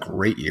is a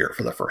great year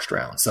for the first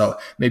round. So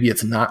maybe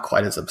it's not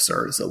quite as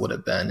absurd as it would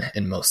have been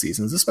in most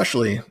seasons,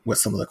 especially with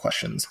some of the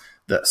questions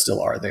that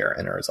still are there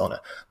in Arizona.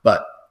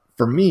 But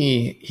for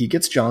me, he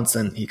gets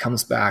Johnson. He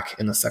comes back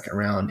in the second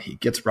round. He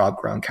gets Rob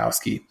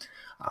Gronkowski,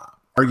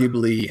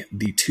 arguably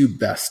the 2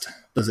 best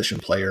position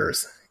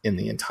players in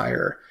the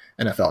entire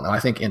NFL. Now, I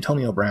think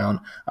Antonio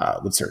Brown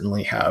would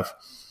certainly have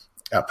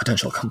a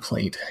potential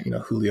complaint,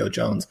 Julio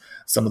Jones,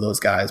 some of those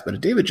guys. But a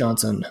David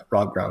Johnson,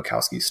 Rob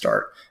Gronkowski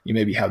start, you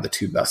maybe have the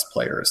 2 best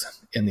players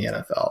in the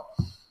NFL.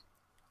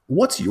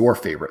 What's your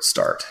favorite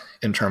start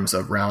in terms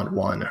of round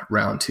 1,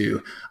 round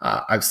 2?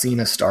 I've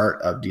seen a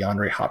start of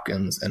DeAndre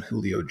Hopkins and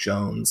Julio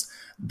Jones.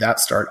 That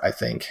start, I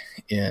think,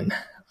 in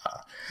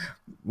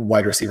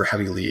wide receiver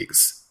heavy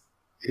leagues,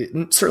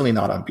 certainly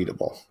not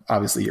unbeatable.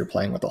 Obviously, you're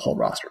playing with the whole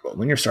roster, but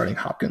when you're starting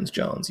Hopkins,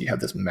 Jones, you have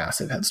this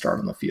massive head start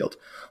on the field.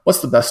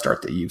 What's the best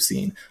start that you've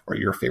seen, or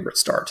your favorite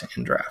start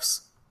in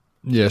drafts?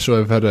 Yeah, so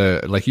I've had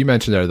like you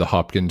mentioned there, the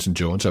Hopkins and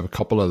Jones. I have a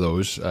couple of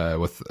those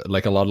with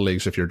like a lot of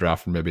leagues. If you're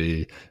drafting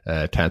maybe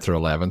 10th or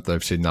 11th,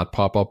 I've seen that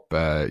pop up.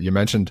 You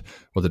mentioned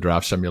with the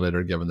draft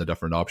simulator, given the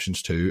different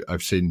options too.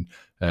 I've seen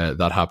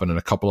that happen in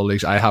a couple of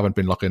leagues. I haven't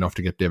been lucky enough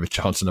to get David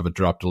Johnson. I've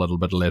dropped a little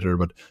bit later,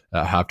 but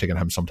I have taken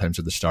him sometimes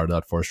at the start of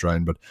that first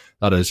round. But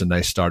that is a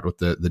nice start with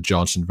the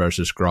Johnson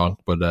versus Gronk.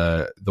 But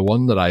the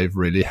one that I've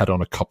really hit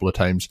on a couple of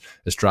times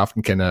is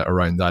drafting kind of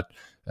around that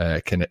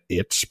kind of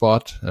 8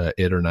 spot,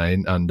 8 or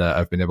 9, and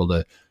I've been able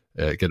to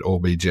get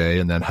OBJ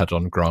and then hit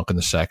on Gronk in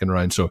the second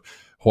round. So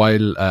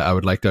while I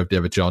would like to have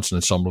David Johnson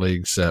in some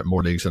leagues,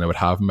 more leagues than I would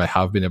have him, I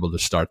have been able to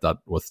start that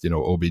with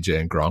OBJ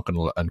and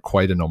Gronk and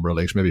quite a number of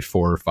leagues, maybe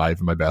 4 or 5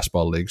 in my best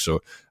ball league.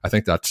 So I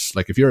think that's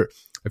like if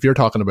you're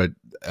talking about,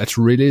 it's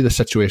really the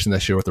situation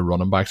this year with the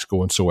running backs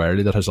going so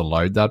early that has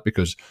allowed that,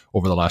 because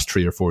over the last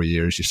 3 or 4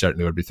 years, you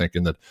certainly would be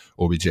thinking that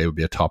OBJ would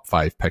be a top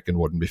 5 pick and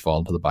wouldn't be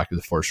falling to the back of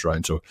the first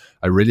round. So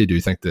I really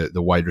do think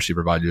the wide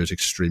receiver value is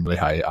extremely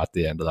high at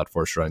the end of that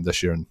first round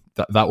this year. And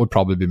that would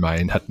probably be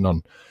mine hitting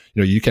on,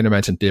 you kind of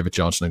mentioned David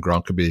Johnson and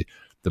Gronk could be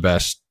the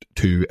best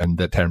 2 in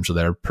the terms of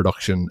their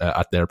production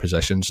at their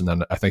positions. And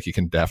then I think you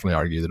can definitely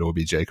argue that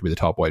OBJ could be the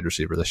top wide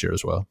receiver this year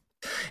as well.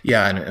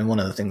 Yeah, and one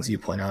of the things you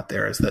point out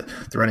there is that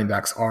the running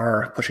backs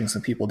are pushing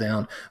some people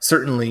down.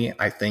 Certainly,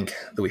 I think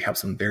that we have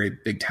some very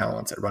big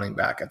talents at running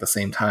back. At the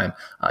same time,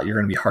 you're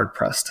going to be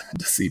hard-pressed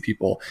to see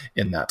people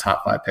in that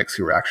top 5 picks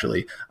who are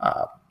actually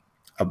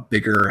a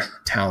bigger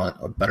talent,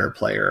 a better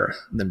player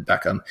than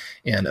Beckham.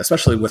 And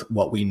especially with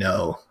what we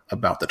know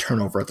about the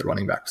turnover at the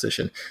running back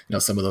position,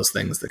 some of those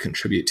things that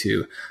contribute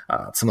to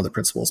some of the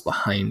principles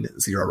behind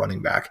zero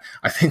running back.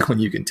 I think when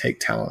you can take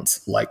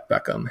talents like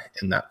Beckham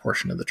in that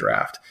portion of the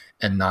draft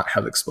and not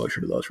have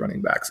exposure to those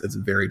running backs, it's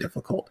very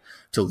difficult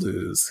to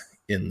lose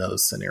in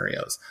those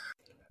scenarios.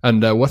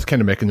 And with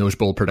kind of making those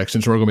bold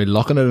predictions, we're going to be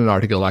looking at an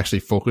article actually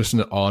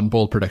focusing on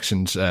bold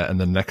predictions in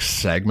the next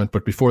segment.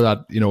 But before that,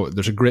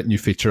 there's a great new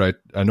feature out.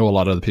 I know a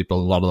lot of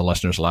the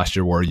listeners last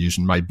year were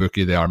using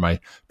MyBookie. They are my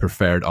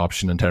preferred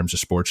option in terms of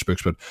sports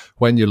books. But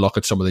when you look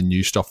at some of the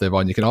new stuff they've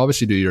on, you can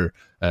obviously do your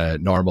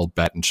normal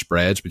bet and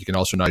spreads, but you can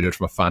also now do it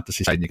from a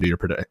fantasy side, and you can do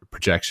your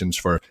projections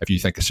for if you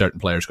think a certain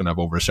player is going to have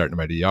over a certain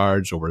amount of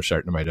yards, over a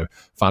certain amount of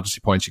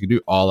fantasy points. You can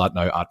do all that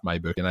now at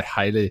MyBookie, and I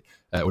highly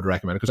would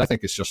recommend it, because I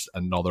think it's just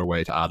another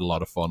way to add a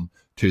lot of fun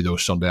to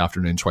those Sunday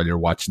afternoons while you're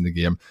watching the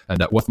game.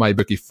 And with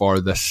MyBookie for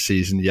this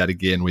season, yet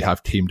again, we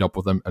have teamed up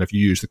with them. And if you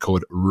use the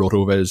code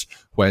RotoViz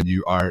when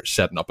you are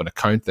setting up an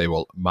account, they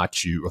will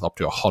match you with up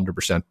to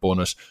 100%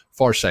 bonus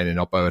for signing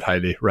up. I would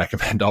highly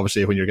recommend,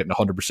 obviously, when you're getting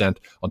 100%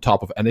 on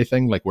top of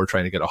anything, like we're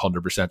trying to get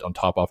 100% on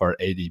top of our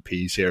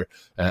ADPs here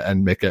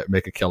and make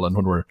a killing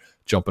when we're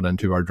jumping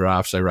into our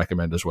drafts. I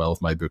recommend as well with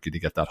MyBookie to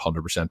get that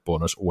 100%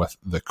 bonus with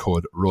the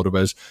code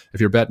RotoViz.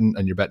 If you're betting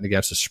and you're betting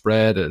against the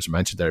spread, as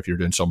mentioned there, if you're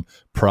doing some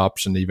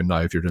props, and even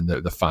now if you're doing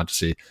the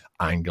fantasy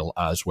angle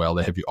as well,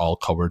 they have you all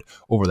covered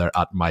over there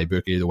at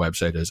MyBookie. The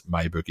website is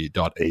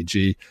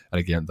mybookie.ag, and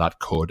again, that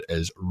code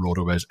is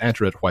RotoViz.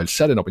 Enter it while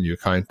setting up a new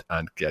account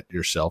and get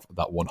yourself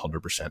that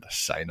 100%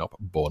 sign up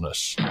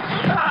bonus.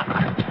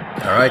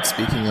 All right,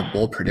 speaking of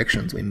bold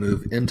predictions, we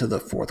move into the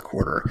fourth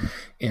quarter,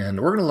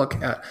 and we're going to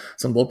look at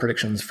some bold predictions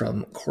predictions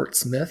from Court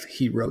Smith.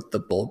 He wrote the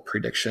bold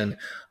prediction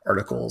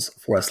articles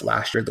for us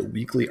last year, the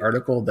weekly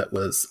article that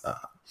was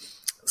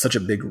such a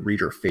big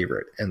reader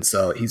favorite. And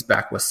so he's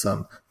back with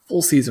some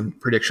full season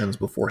predictions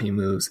before he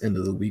moves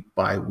into the week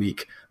by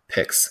week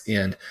picks.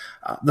 And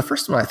the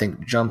first one I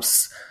think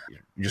just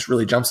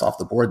really jumps off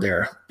the board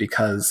there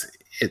because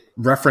it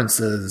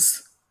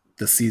references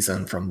the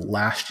season from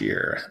last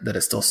year that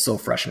is still so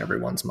fresh in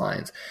everyone's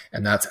minds.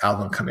 And that's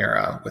Alvin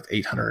Kamara with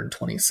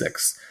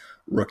 826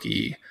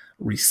 rookie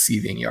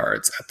receiving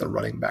yards at the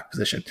running back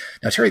position.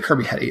 Now, Terry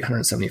Kirby had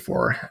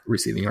 874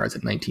 receiving yards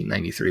in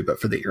 1993, but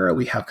for the era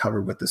we have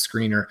covered with the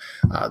screener,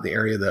 the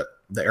era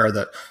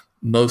that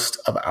most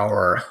of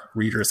our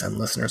readers and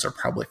listeners are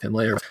probably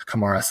familiar with,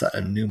 Kamara set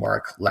a new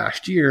mark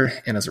last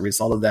year, and as a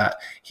result of that,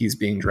 he's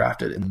being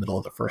drafted in the middle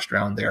of the first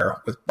round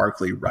there with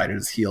Barkley right at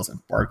his heels. And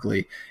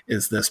Barkley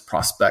is this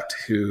prospect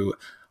who,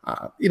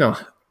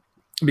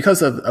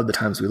 because of the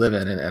times we live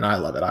in, and I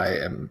love it, I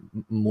am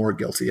more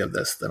guilty of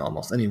this than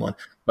almost anyone,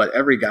 but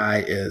every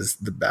guy is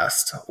the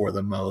best or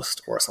the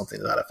most or something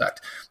to that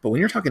effect. But when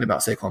you're talking about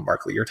Saquon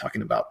Barkley, you're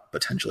talking about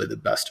potentially the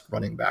best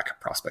running back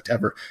prospect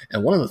ever.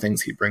 And one of the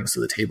things he brings to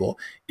the table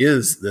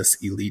is this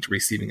elite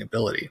receiving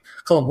ability.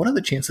 Colin, what are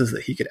the chances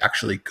that he could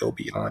actually go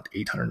beyond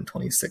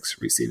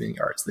 826 receiving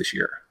yards this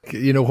year?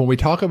 When we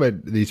talk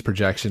about these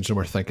projections and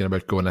we're thinking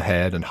about going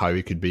ahead and how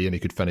he could be, and he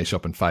could finish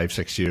up in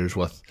 5-6 years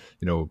with,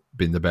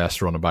 being the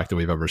best running back that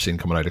we've ever seen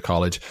coming out of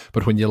college.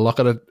 But when you look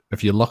at it,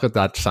 if you look at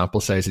that sample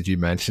size that you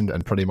mentioned,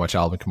 and pretty much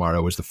Alvin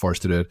Kamara was the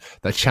first to do it,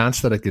 the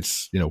chance that it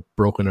gets,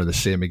 broken or the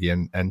same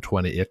again in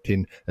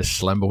 2018 is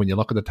slim. But when you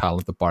look at the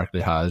talent that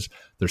Barkley has,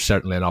 there's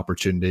certainly an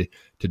opportunity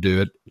to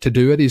do it. To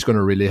do it, he's going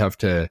to really have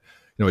to,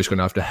 he's going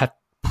to have to hit,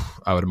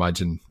 I would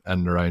imagine,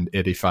 in around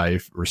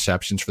 85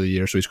 receptions for the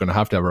year. So he's going to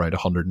have around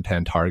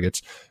 110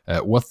 targets.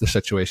 With the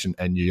situation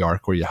in New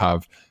York where you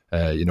have,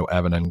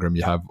 Evan Ingram,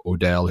 you have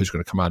Odell, who's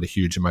going to command a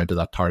huge amount of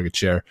that target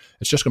share.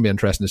 It's just going to be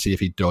interesting to see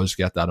if he does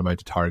get that amount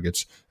of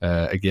targets.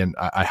 Again,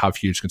 I have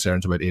huge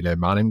concerns about Eli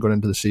Manning going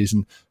into the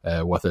season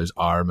with his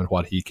arm and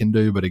what he can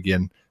do. But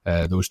again,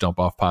 those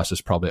dump-off passes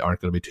probably aren't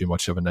going to be too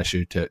much of an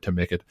issue to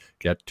make it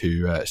get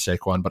to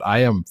Saquon. But I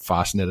am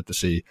fascinated to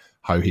see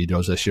how he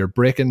does this year.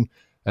 Breaking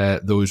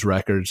those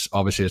records,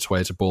 obviously it's why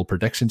it's a bold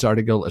predictions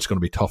article. It's going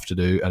to be tough to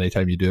do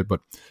anytime you do it, but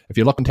if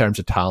you look in terms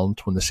of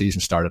talent, when the season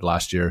started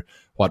last year,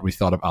 what we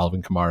thought of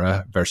Alvin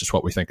Kamara versus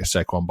what we think of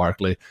Saquon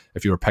Barkley,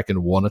 if you were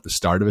picking one at the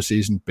start of a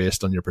season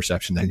based on your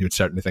perception, then you would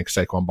certainly think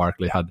Saquon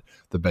Barkley had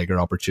the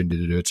bigger opportunity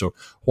to do it. So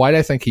while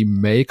I think he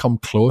may come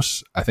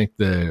close, I think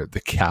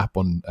the cap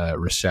on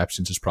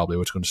receptions is probably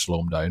what's going to slow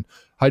him down.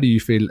 How do you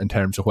feel in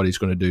terms of what he's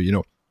going to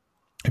do?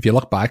 If you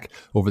look back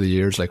over the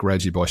years, like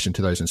Reggie Bush in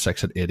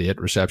 2006 had 88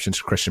 receptions,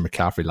 Christian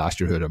McCaffrey last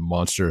year who had a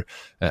monster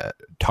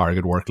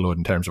target workload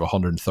in terms of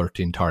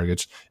 113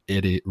 targets,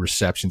 80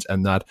 receptions,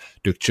 and that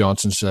Duke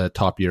Johnson's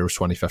top year was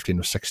 2015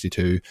 with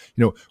 62.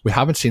 We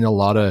haven't seen a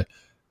lot of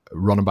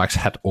running backs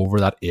hit over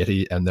that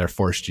 80 in their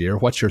first year.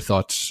 What's your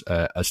thoughts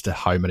as to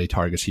how many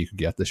targets he could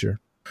get this year?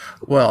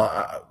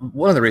 Well,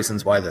 one of the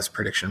reasons why this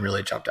prediction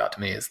really jumped out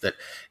to me is that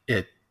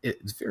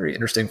it's very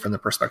interesting from the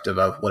perspective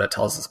of what it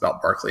tells us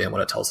about Barkley and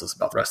what it tells us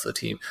about the rest of the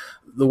team.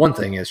 The one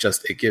thing is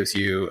just it gives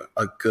you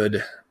a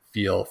good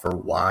feel for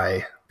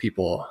why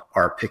people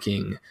are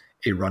picking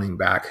a running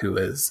back who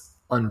is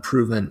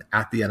unproven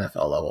at the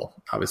NFL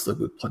level, obviously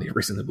with plenty of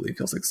reason to believe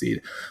he'll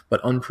succeed,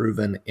 but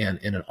unproven and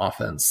in an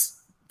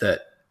offense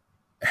that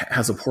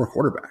has a poor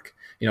quarterback.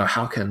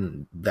 How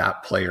can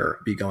that player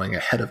be going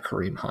ahead of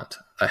Kareem Hunt,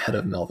 ahead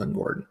of Melvin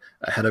Gordon,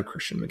 ahead of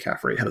Christian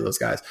McCaffrey, ahead of those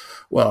guys?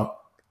 Well,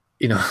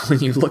 when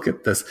you look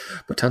at this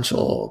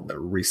potential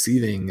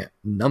receiving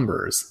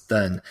numbers,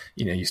 then,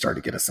 you start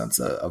to get a sense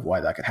of why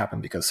that could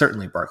happen, because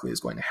certainly Barkley is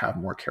going to have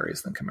more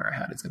carries than Kamara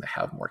had. He's going to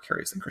have more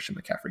carries than Christian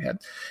McCaffrey had.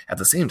 At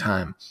the same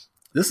time,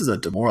 this is a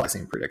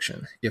demoralizing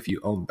prediction if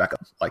you own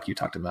Beckham, like you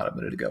talked about a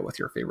minute ago with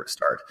your favorite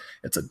start.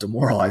 It's a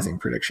demoralizing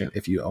prediction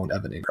if you own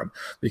Evan Ingram,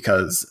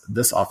 because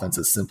this offense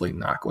is simply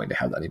not going to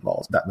have that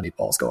many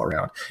balls go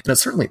around. And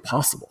it's certainly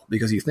possible,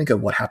 because you think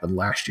of what happened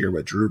last year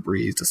with Drew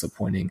Brees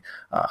disappointing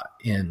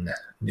in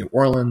New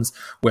Orleans,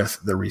 with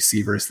the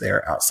receivers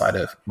there outside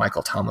of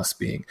Michael Thomas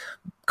being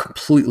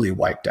completely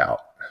wiped out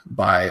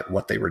by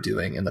what they were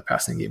doing in the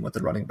passing game with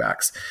the running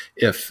backs.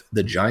 If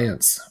the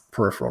Giants'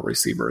 peripheral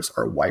receivers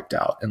are wiped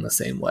out in the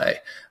same way,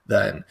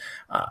 then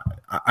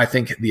I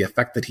think the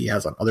effect that he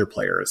has on other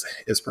players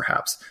is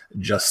perhaps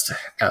just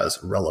as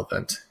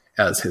relevant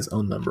as his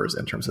own numbers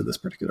in terms of this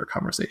particular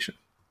conversation.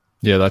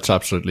 Yeah, that's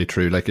absolutely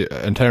true. Like,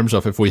 in terms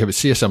of if we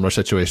see a similar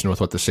situation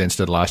with what the Saints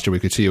did last year, we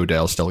could see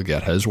Odell still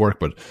get his work,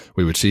 but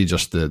we would see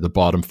just the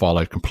bottom fall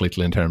out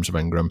completely in terms of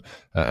Ingram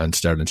and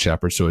Sterling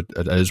Shepard. So it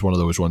is one of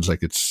those ones,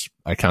 like,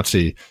 I can't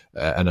see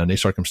in any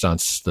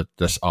circumstance that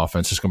this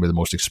offense is going to be the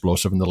most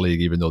explosive in the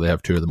league, even though they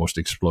have two of the most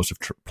explosive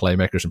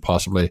playmakers, and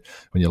possibly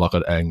when you look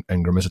at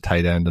Ingram as a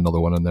tight end, another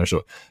one in there.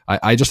 So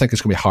I just think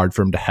it's going to be hard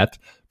for him to hit,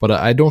 but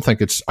I don't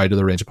think it's out of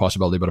the range of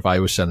possibility. But if I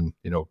was sending,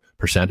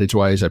 percentage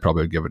wise, I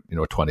probably would give it, a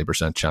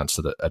 20% chance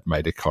that it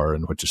might occur,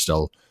 and which is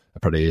still a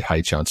pretty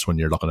high chance when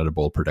you're looking at a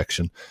bold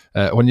prediction.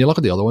 When you look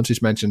at the other ones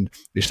he's mentioned,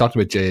 he's talked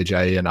about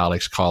JJ and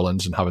Alex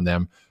Collins and having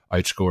them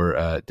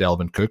outscore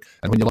Dalvin Cook.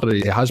 And when you look at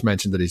it, he has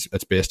mentioned that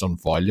it's based on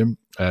volume.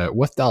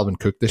 With Dalvin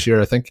Cook this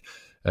year, I think,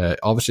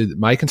 obviously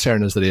my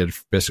concern is that he had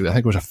basically, I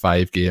think it was a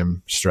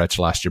 5-game stretch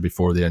last year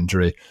before the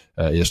injury.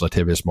 He has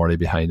Latavius Murray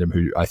behind him,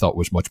 who I thought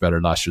was much better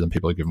last year than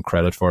people give him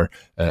credit for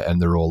in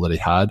the role that he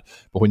had.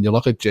 But when you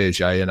look at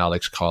JJ and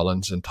Alex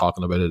Collins and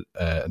talking about it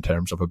in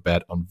terms of a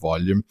bet on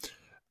volume,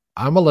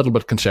 I'm a little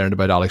bit concerned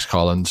about Alex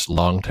Collins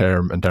long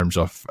term in terms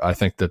of, I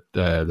think that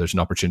there's an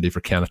opportunity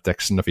for Kenneth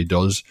Dixon, if he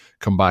does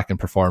come back and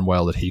perform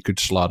well, that he could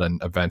slot in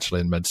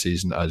eventually in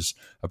mid-season as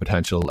a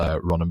potential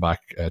running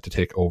back to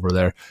take over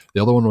there.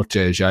 The other one with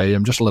JJ,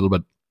 I'm just a little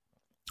bit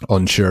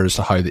unsure as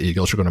to how the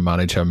Eagles are going to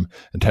manage him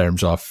in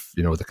terms of,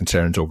 you know, the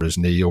concerns over his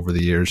knee over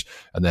the years,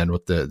 and then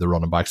with the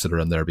running backs that are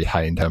in there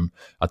behind him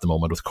at the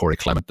moment with Corey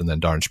Clement and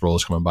then Darren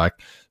Sproles coming back.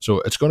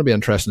 So it's going to be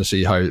interesting to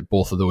see how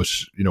both of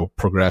those, you know,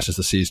 progress as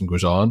the season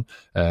goes on.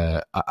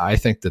 I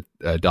think that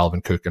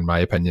Dalvin Cook, in my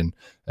opinion,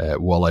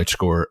 will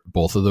outscore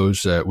both of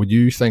those. Would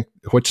you think,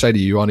 which side are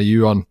you on? Are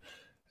you on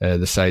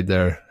the side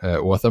there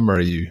with him, or are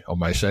you on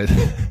my side?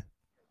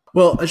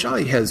 Well,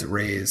 Ajayi has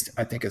raised,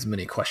 I think, as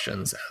many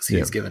questions as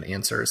he's given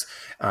answers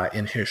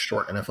in his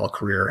short NFL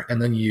career.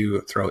 And then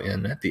you throw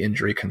in the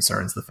injury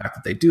concerns, the fact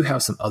that they do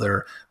have some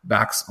other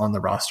backs on the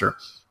roster.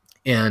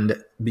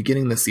 And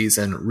beginning the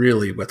season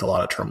really with a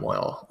lot of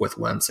turmoil with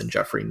Wentz and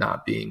Jeffrey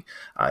not being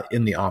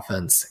in the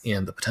offense,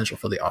 and the potential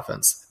for the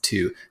offense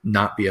to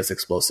not be as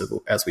explosive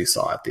as we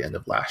saw at the end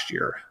of last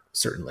year.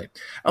 Certainly.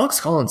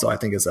 Alex Collins, though, I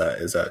think is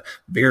a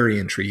very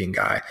intriguing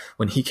guy.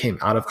 When he came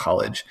out of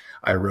college,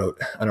 I wrote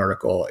an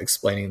article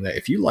explaining that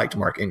if you liked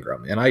Mark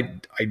Ingram, and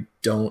I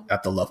don't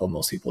at the level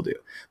most people do,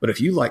 but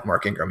if you like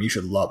Mark Ingram, you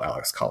should love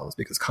Alex Collins,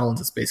 because Collins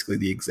is basically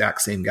the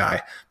exact same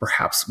guy,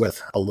 perhaps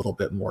with a little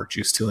bit more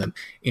juice to him.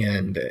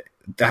 And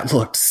that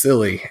looked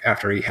silly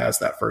after he has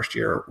that first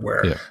year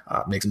where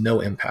makes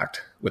no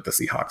impact with the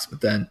Seahawks.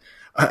 But then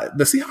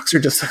the Seahawks are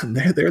just,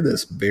 they're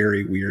this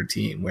very weird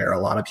team where a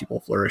lot of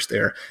people flourish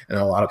there, and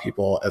a lot of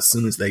people, as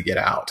soon as they get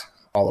out,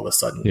 all of a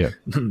sudden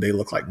they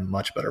look like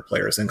much better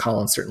players. And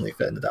Collins certainly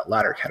fit into that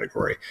latter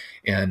category.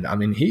 And I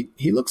mean,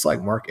 he looks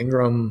like Mark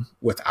Ingram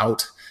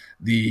without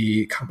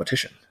the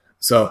competition.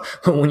 So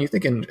when you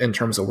think in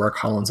terms of where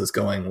Collins is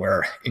going,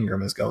 where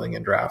Ingram is going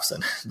in drafts,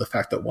 and the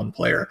fact that one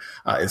player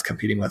is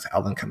competing with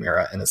Alvin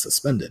Kamara and is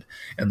suspended,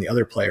 and the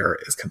other player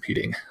is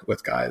competing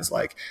with guys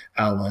like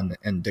Allen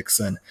and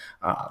Dixon,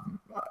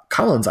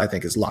 Collins, I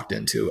think, is locked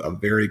into a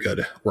very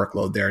good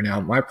workload there. Now,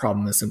 my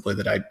problem is simply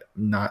that I'm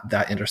not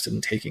that interested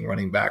in taking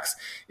running backs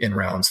in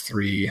rounds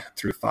 3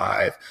 through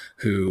 5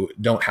 who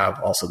don't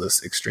have also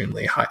this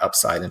extremely high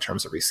upside in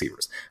terms of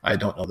receivers. I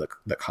don't know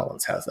that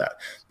Collins has that.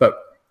 But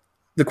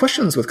the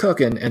questions with Cook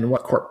and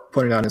what Court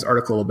pointed out in his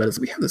article a little bit is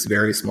we have this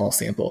very small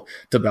sample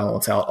to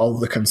balance out all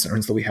of the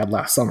concerns that we had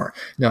last summer.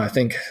 Now, I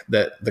think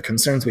that the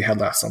concerns we had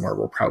last summer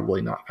were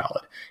probably not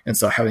valid. And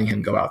so having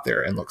him go out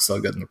there and look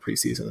so good in the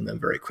preseason and then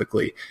very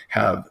quickly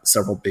have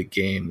several big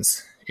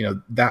games, you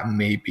know, that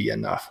may be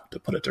enough to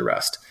put it to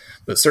rest.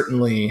 But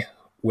certainly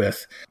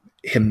with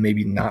him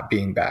maybe not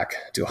being back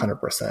to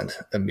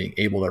 100% and being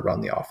able to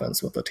run the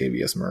offense with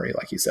Latavius Murray,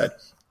 like you said,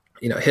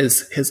 you know,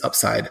 his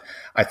upside,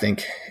 I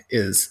think,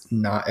 is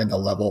not in the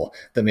level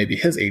that maybe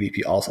his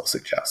ADP also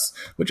suggests,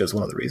 which is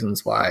one of the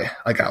reasons why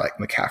a guy like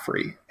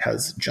McCaffrey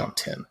has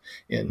jumped him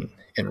in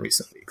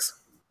recent weeks.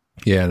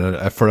 Yeah,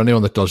 and for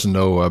anyone that doesn't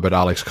know about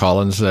Alex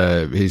Collins,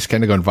 he's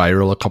kind of gone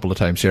viral a couple of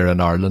times here in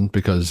Ireland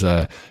because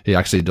he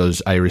actually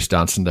does Irish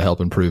dancing to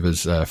help improve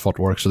his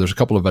footwork. So there's a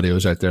couple of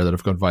videos out there that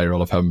have gone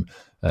viral of him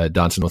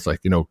dancing with, like,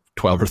 you know,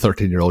 12 or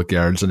 13-year-old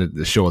girls, and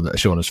it's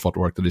showing his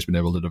footwork that he's been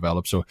able to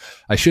develop. So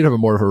I should have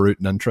more of a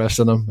rooting interest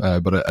in him,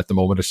 but at the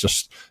moment it's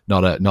just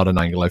not an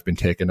angle I've been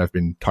taking. I've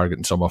been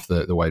targeting some of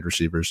the wide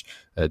receivers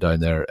down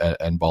there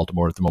in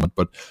Baltimore at the moment.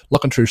 But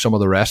looking through some of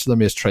the rest of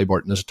them, is Trey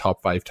Burton as a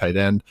top 5 tight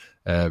end.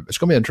 It's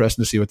going to be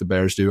interesting to see what the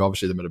Bears do.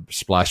 Obviously, they made a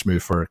splash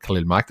move for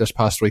Khalil Mack this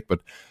past week,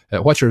 but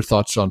what's your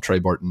thoughts on Trey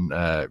Burton,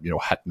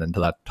 hitting into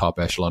that top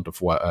echelon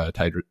of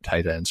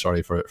tight end,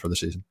 for the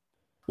season?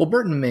 Well,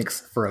 Burton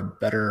makes for a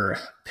better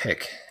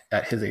pick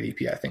at his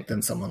ADP, I think,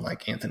 than someone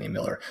like Anthony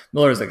Miller.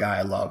 Miller is a guy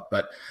I love,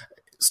 but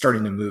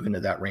starting to move into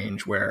that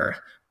range where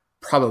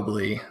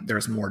probably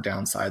there's more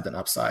downside than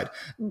upside.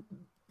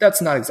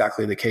 That's not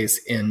exactly the case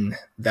in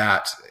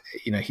that,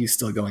 you know, he's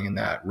still going in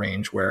that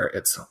range where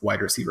it's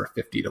wide receiver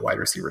 50 to wide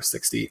receiver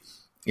 60.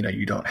 You know,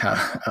 you don't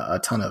have a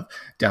ton of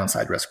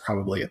downside risk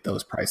probably at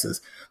those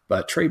prices.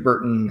 But Trey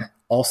Burton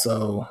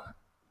also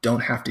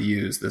don't have to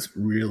use this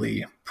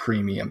really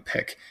premium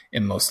pick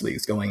in most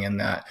leagues, going in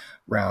that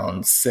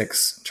round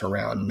 6 to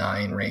round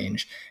 9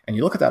 range. And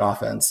you look at that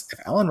offense,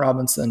 if Allen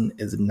Robinson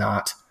is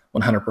not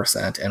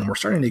 100%, and we're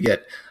starting to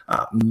get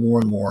more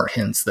and more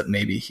hints that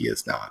maybe he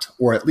is not,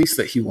 or at least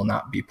that he will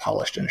not be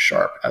polished and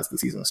sharp as the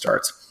season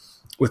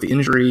starts. With the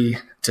injury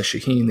to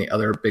Shaheen, the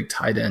other big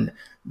tight end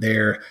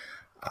there,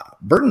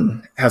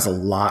 Burton has a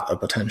lot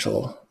of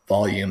potential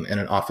volume in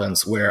an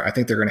offense where I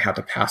think they're going to have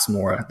to pass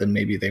more than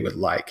maybe they would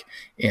like.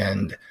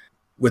 And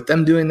with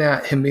them doing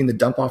that, him being the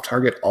dump off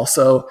target,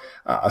 also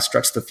a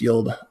stretch the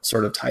field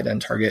sort of tight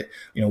end target,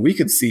 we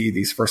could see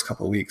these first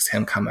couple of weeks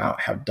him come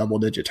out, have double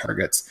digit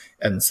targets,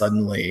 and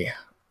suddenly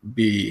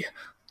be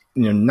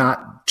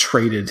not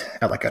traded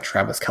at like a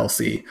Travis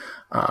Kelce,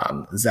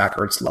 Zach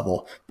Ertz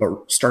level, but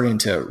starting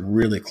to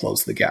really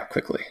close the gap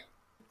quickly.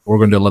 We're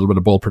going to do a little bit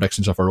of bold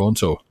predictions of our own,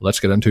 so let's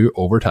get into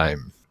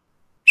overtime.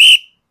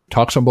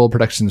 Talk some bold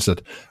predictions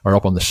that are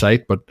up on the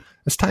site, but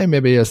it's time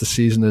maybe as the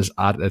season is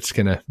at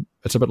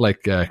it's a bit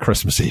like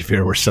Christmas Eve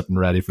here. We're sitting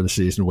ready for the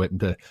season, waiting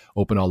to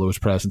open all those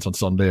presents on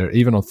Sunday or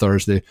even on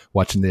Thursday,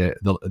 watching the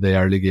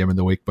early game in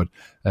the week. But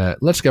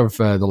let's give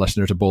the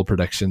listeners a bold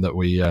prediction that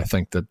we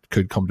think that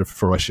could come to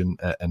fruition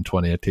in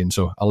 2018.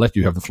 So I'll let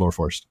you have the floor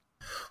first.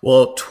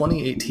 Well,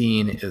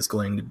 2018 is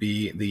going to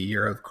be the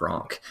year of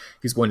Gronk.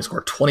 He's going to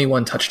score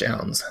 21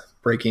 touchdowns,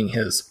 breaking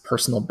his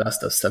personal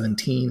best of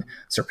 17,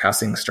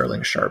 surpassing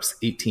Sterling Sharp's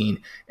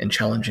 18, and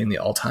challenging the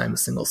all-time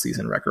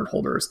single-season record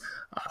holders,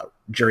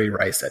 Jerry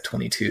Rice at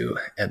 22,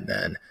 and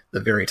then the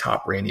very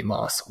top Randy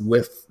Moss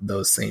with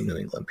those same New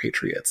England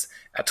Patriots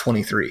at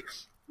 23.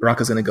 Gronk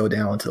is going to go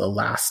down to the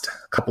last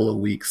couple of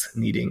weeks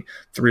needing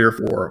 3 or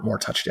 4 more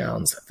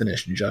touchdowns,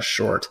 finish just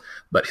short,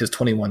 but his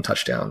 21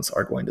 touchdowns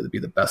are going to be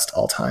the best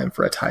all time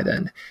for a tight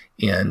end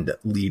and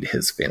lead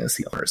his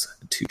fantasy owners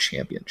to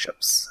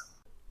championships.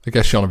 I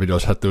guess, Sean, if he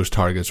does hit those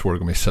targets, we're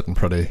going to be sitting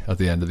pretty at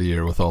the end of the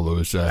year with all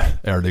those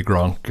early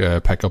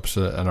Gronk pickups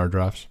in our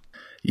drafts.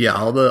 Yeah,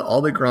 all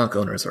the Gronk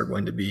owners are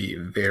going to be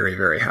very,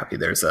 very happy.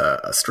 There's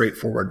a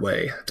straightforward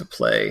way to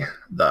play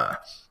the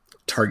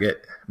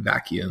target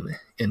vacuum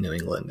in New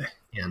England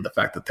and the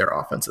fact that their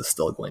offense is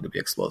still going to be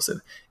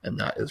explosive, and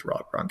that is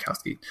Rob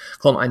Gronkowski.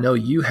 Clem, I know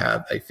you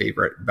have a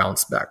favorite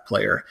bounce back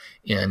player,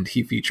 and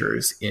he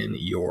features in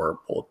your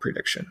bold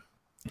prediction.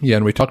 Yeah,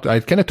 and I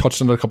kind of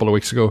touched on it a couple of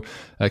weeks ago.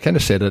 I kind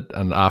of said it,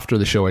 and after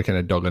the show, I kind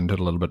of dug into it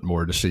a little bit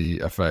more to see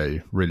if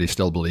I really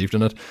still believed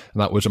in it.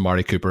 And that was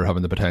Amari Cooper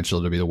having the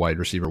potential to be the wide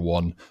receiver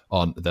 1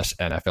 on this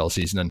NFL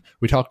season. And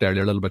we talked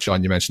earlier a little bit,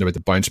 Sean, you mentioned about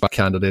the bounce back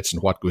candidates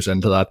and what goes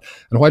into that.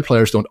 And while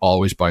players don't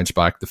always bounce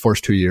back, the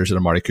first 2 years that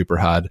Amari Cooper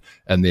had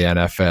in the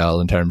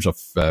NFL in terms of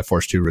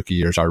first 2 rookie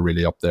years are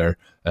really up there.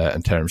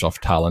 In terms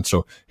of talent.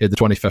 So he had the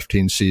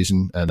 2015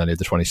 season and then he had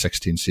the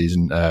 2016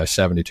 season,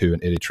 72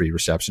 and 83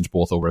 receptions,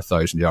 both over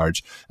 1,000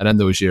 yards. And in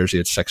those years, he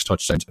had 6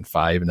 touchdowns and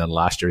 5, and then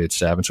last year he had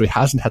 7. So he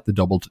hasn't hit the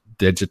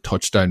double-digit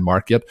touchdown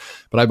mark yet.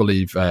 But I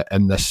believe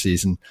in this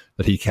season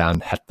that he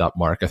can hit that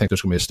mark. I think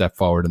there's going to be a step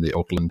forward in the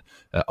Oakland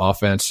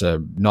offense.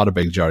 Not a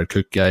big Jared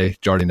Cook guy.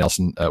 Jordy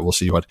Nelson, we'll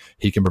see what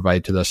he can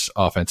provide to this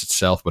offense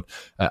itself. But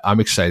I'm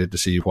excited to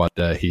see what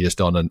he has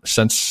done. And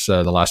since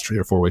the last 3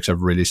 or 4 weeks,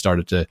 I've really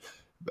started to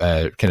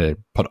kind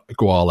of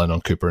go all in on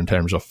Cooper in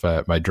terms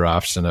of my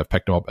drafts, and I've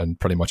picked him up in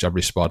pretty much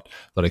every spot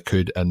that I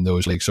could in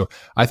those leagues. So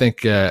I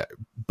think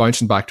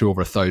bouncing back to over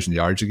 1,000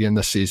 yards again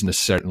this season is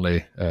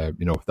certainly,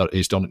 that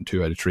he's done it in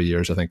 2 out of 3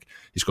 years. I think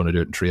he's going to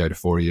do it in 3 out of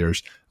 4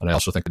 years. And I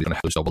also think that he's going to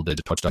have those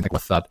double-digit touchdowns. I think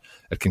with that,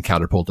 it can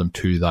catapult him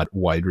to that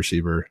wide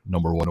receiver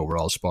number 1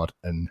 overall spot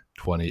in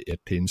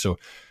 2018. So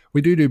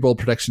we do bold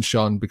predictions,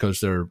 Sean,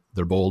 because they're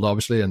bold,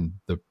 obviously, and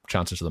the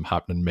chances of them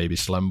happening may be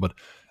slim, but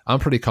I'm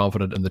pretty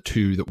confident in the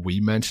 2 that we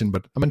mentioned.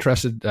 But I'm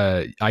interested.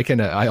 I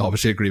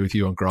obviously agree with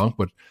you on Gronk,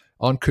 but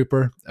on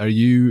Cooper, have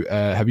you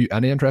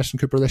any interest in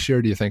Cooper this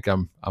year? Do you think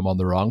I'm on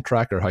the wrong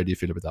track, or how do you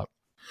feel about that?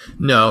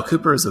 No,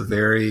 Cooper is a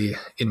very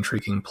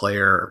intriguing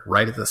player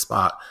right at the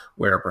spot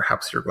where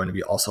perhaps you're going to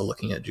be also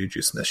looking at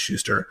Juju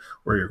Smith-Schuster,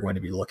 where you're going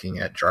to be looking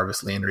at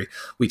Jarvis Landry.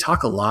 We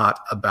talk a lot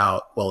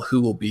about,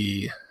 who will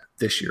be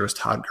this year's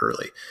Todd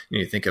Gurley.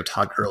 You think of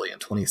Todd Gurley in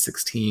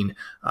 2016,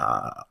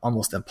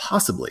 almost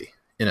impossibly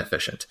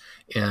inefficient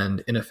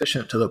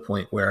to the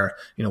point where,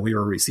 we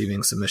were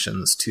receiving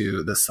submissions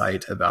to the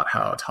site about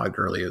how Todd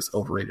Gurley is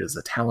overrated as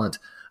a talent.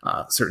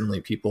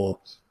 Certainly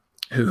people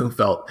who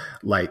felt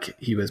like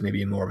he was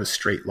maybe more of a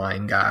straight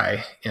line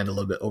guy and a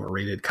little bit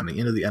overrated coming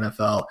into the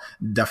NFL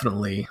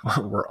definitely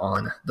were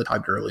on the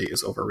Todd Gurley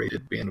is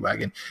overrated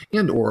bandwagon,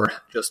 and or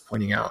just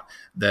pointing out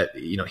that,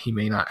 he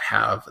may not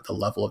have the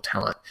level of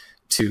talent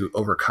to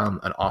overcome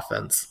an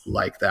offense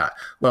like that.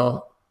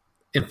 Well,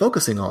 in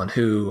focusing on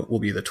who will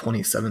be the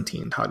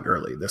 2017 Todd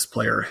Gurley, this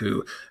player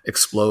who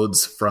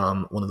explodes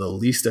from one of the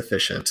least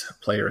efficient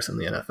players in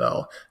the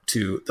NFL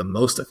to the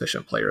most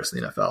efficient players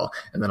in the NFL,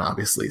 and then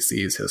obviously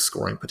sees his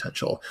scoring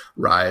potential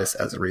rise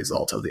as a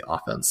result of the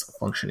offense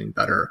functioning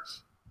better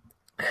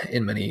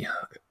in many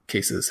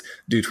cases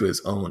due to his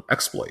own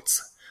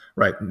exploits,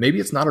 right? Maybe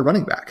it's not a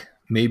running back.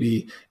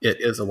 Maybe it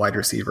is a wide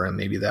receiver, and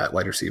maybe that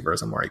wide receiver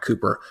is Amari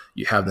Cooper.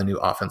 You have the new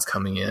offense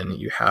coming in.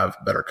 You have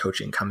better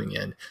coaching coming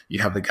in. You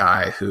have the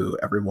guy who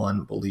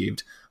everyone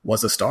believed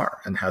was a star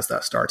and has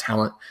that star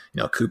talent.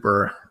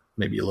 Cooper,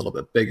 maybe a little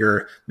bit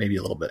bigger, maybe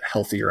a little bit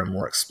healthier and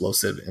more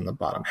explosive in the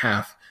bottom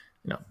half.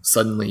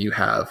 Suddenly you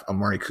have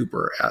Amari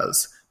Cooper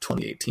as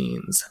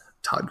 2018's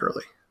Todd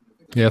Gurley.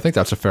 Yeah, I think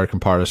that's a fair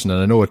comparison,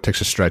 and I know it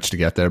takes a stretch to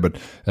get there, but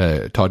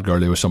Todd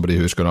Gurley was somebody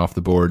who's gone off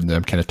the board in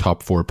them kind of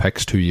top 4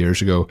 picks 2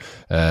 years ago,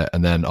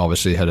 and then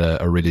obviously had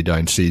a really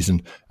down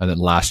season, and then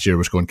last year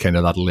was going kind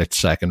of that late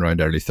second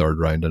round, early third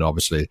round, and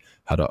obviously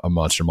had a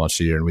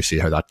monster year, and we see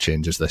how that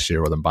changes this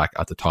year with him back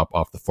at the top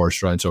of the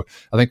first round. So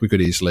I think I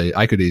could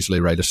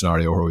easily write a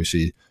scenario where we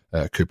see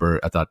Cooper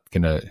at that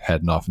kind of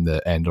heading off in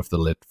the end of the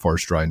late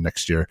first round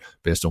next year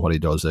based on what he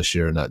does this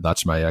year, and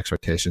that's my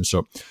expectation.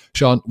 So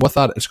Sean, with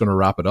that, it's going to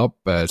wrap it up.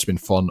 It's been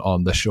fun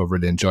on this show. I've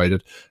really enjoyed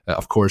it.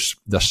 Of course,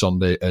 this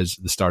Sunday is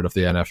the start of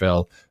the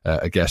NFL.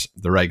 I guess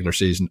the regular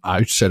season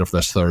outside of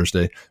this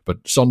Thursday,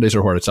 but Sundays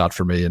are where it's at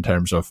for me in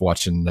terms of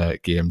watching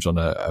games on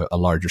a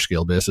larger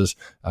scale basis.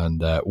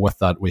 And with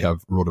that, we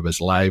have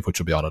RotoViz Live, which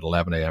will be on at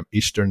 11 a.m.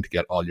 Eastern to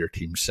get all your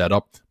teams set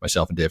up.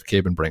 Myself and Dave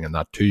Cabin bringing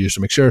that to you.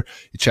 So make sure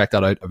you check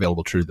that out.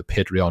 Available through the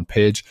Patreon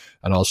page.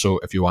 And also,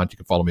 if you want, you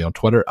can follow me on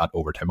Twitter at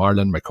Overtime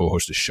Ireland. My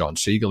co-host is Sean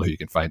Siegel, who you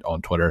can find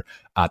on Twitter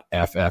at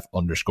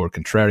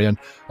FF_Contrarian.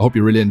 I hope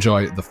you really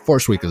enjoy the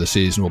first week of the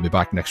season. We'll be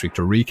back next week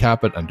to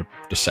recap it and to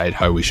decide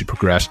how we should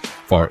progress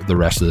for the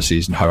rest of the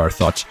season, how our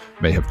thoughts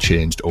may have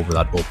changed over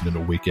that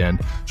opening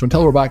weekend. So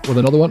until we're back with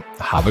another one,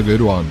 have a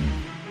good one.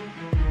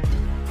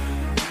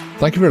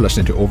 Thank you for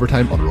listening to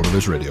Overtime on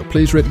RotoViz Radio.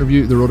 Please rate and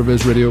review the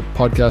RotoViz Radio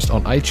podcast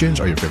on iTunes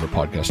or your favorite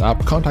podcast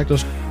app. Contact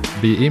us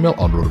via email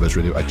on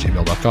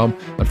rotovizradio@gmail.com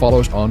and follow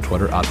us on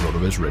Twitter at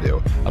RotoViz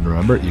Radio. And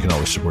remember, you can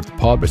always support the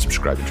pod by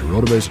subscribing to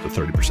RotoViz at a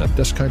 30%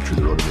 discount through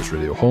the RotoViz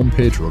Radio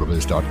homepage,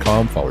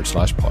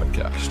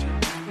 rotoviz.com/podcast.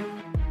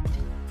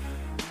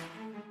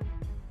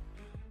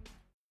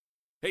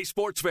 Hey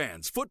sports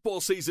fans,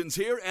 football season's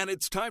here and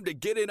it's time to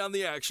get in on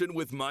the action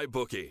with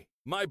MyBookie.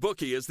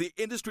 MyBookie is the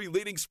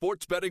industry-leading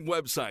sports betting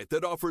website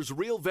that offers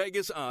real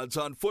Vegas odds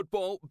on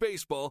football,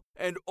 baseball,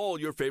 and all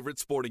your favorite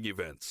sporting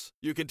events.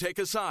 You can take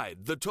a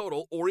side, the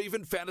total, or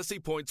even fantasy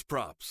points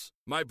props.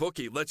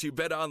 MyBookie lets you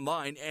bet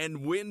online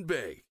and win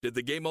big. Did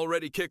the game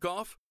already kick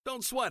off?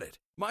 Don't sweat it.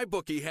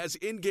 MyBookie has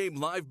in-game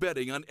live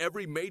betting on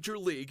every major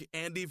league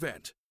and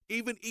event,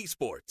 even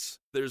esports.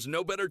 There's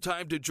no better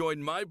time to join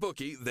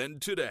MyBookie than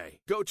today.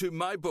 Go to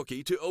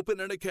MyBookie to open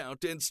an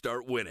account and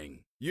start winning.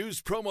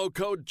 Use promo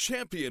code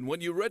CHAMPION when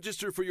you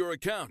register for your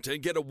account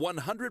and get a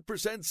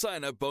 100%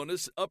 sign-up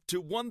bonus up to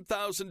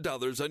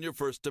 $1,000 on your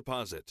first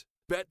deposit.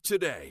 Bet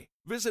today.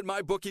 Visit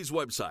MyBookie's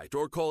website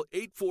or call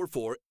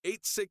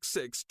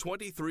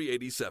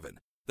 844-866-2387.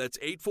 That's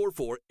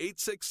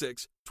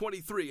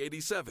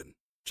 844-866-2387.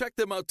 Check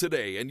them out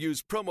today and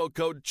use promo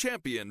code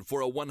CHAMPION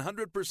for a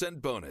 100%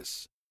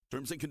 bonus.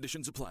 Terms and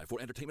conditions apply for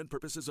entertainment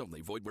purposes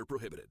only. Void where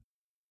prohibited.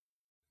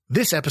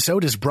 This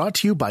episode is brought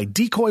to you by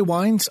Decoy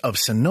Wines of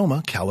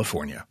Sonoma,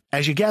 California.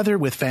 As you gather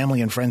with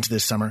family and friends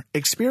this summer,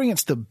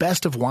 experience the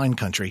best of wine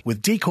country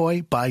with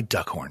Decoy by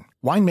Duckhorn.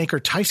 Winemaker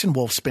Tyson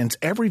Wolf spends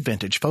every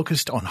vintage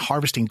focused on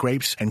harvesting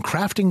grapes and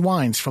crafting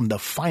wines from the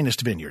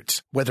finest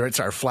vineyards. Whether it's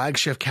our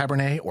flagship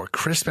Cabernet or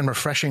crisp and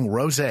refreshing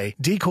Rosé,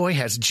 Decoy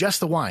has just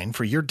the wine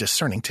for your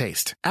discerning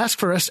taste. Ask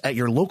for us at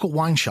your local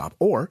wine shop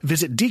or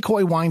visit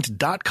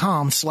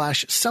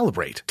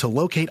decoywines.com/celebrate to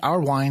locate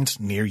our wines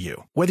near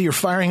you. Whether you're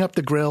firing up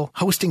the grill,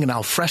 hosting an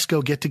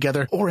alfresco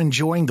get-together, or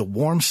enjoying the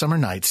warm summer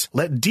nights,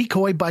 let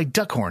Decoy by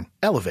Duckhorn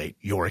elevate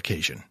your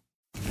occasion.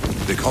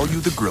 They call you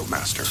the Grill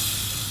Master.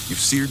 You've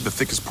seared the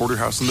thickest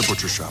porterhouse in the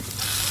butcher shop.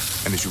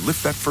 And as you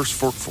lift that first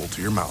forkful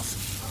to your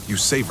mouth, you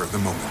savor the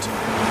moment.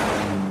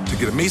 To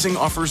get amazing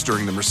offers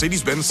during the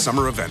Mercedes-Benz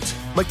summer event,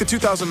 like the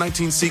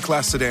 2019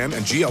 C-Class sedan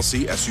and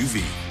GLC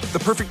SUV, the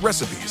perfect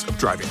recipes of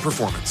driving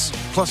performance.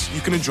 Plus,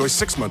 you can enjoy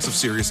 6 months of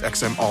Sirius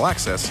XM All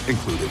Access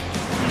included.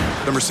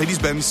 The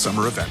Mercedes-Benz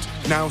summer event,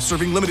 now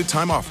serving limited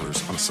time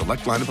offers on a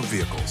select lineup of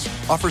vehicles.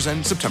 Offers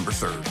end September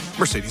 3rd.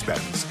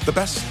 Mercedes-Benz, the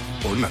best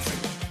or nothing.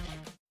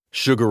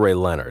 Sugar Ray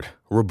Leonard,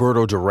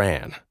 Roberto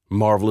Duran,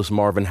 Marvelous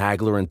Marvin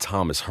Hagler, and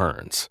Thomas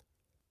Hearns.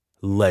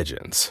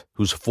 Legends,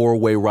 whose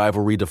four-way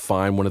rivalry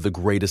defined one of the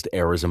greatest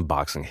eras in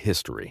boxing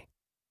history.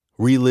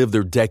 Relive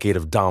their decade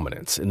of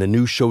dominance in the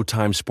new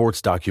Showtime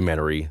sports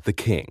documentary, The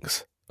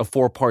Kings, a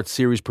 4-part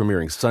series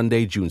premiering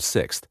Sunday, June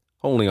 6th,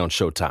 only on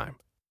Showtime.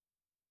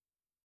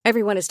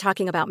 Everyone is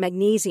talking about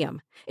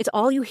magnesium. It's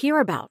all you hear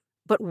about.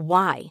 But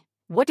why?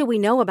 What do we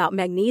know about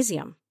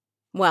magnesium?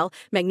 Well,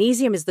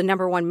 magnesium is the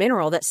number one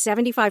mineral that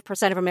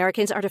 75% of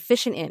Americans are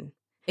deficient in.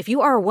 If you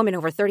are a woman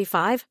over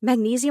 35,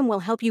 magnesium will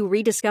help you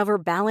rediscover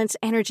balance,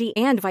 energy,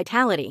 and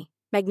vitality.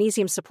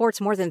 Magnesium supports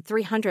more than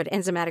 300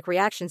 enzymatic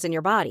reactions in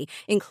your body,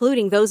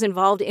 including those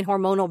involved in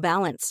hormonal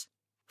balance.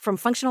 From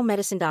functional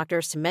medicine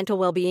doctors to mental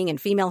well-being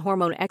and female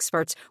hormone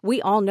experts,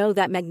 we all know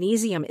that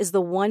magnesium is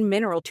the one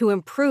mineral to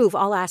improve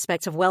all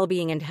aspects of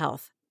well-being and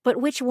health. But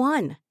which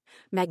one?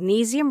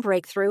 Magnesium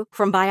Breakthrough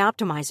from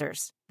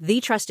Bioptimizers, the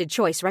trusted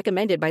choice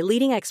recommended by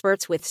leading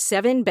experts with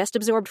 7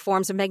 best-absorbed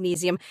forms of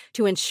magnesium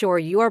to ensure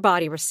your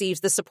body receives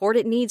the support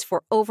it needs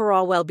for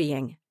overall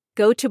well-being.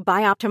 Go to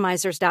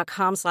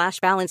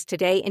bioptimizers.com/balance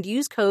today and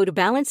use code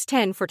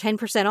BALANCE10 for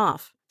 10%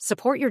 off.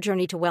 Support your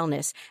journey to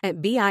wellness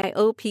at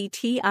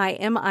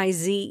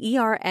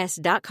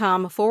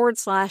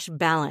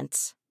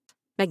bioptimizers.com/balance.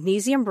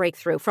 Magnesium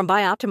Breakthrough from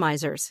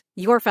Bioptimizers,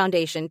 your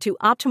foundation to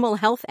optimal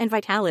health and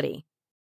vitality.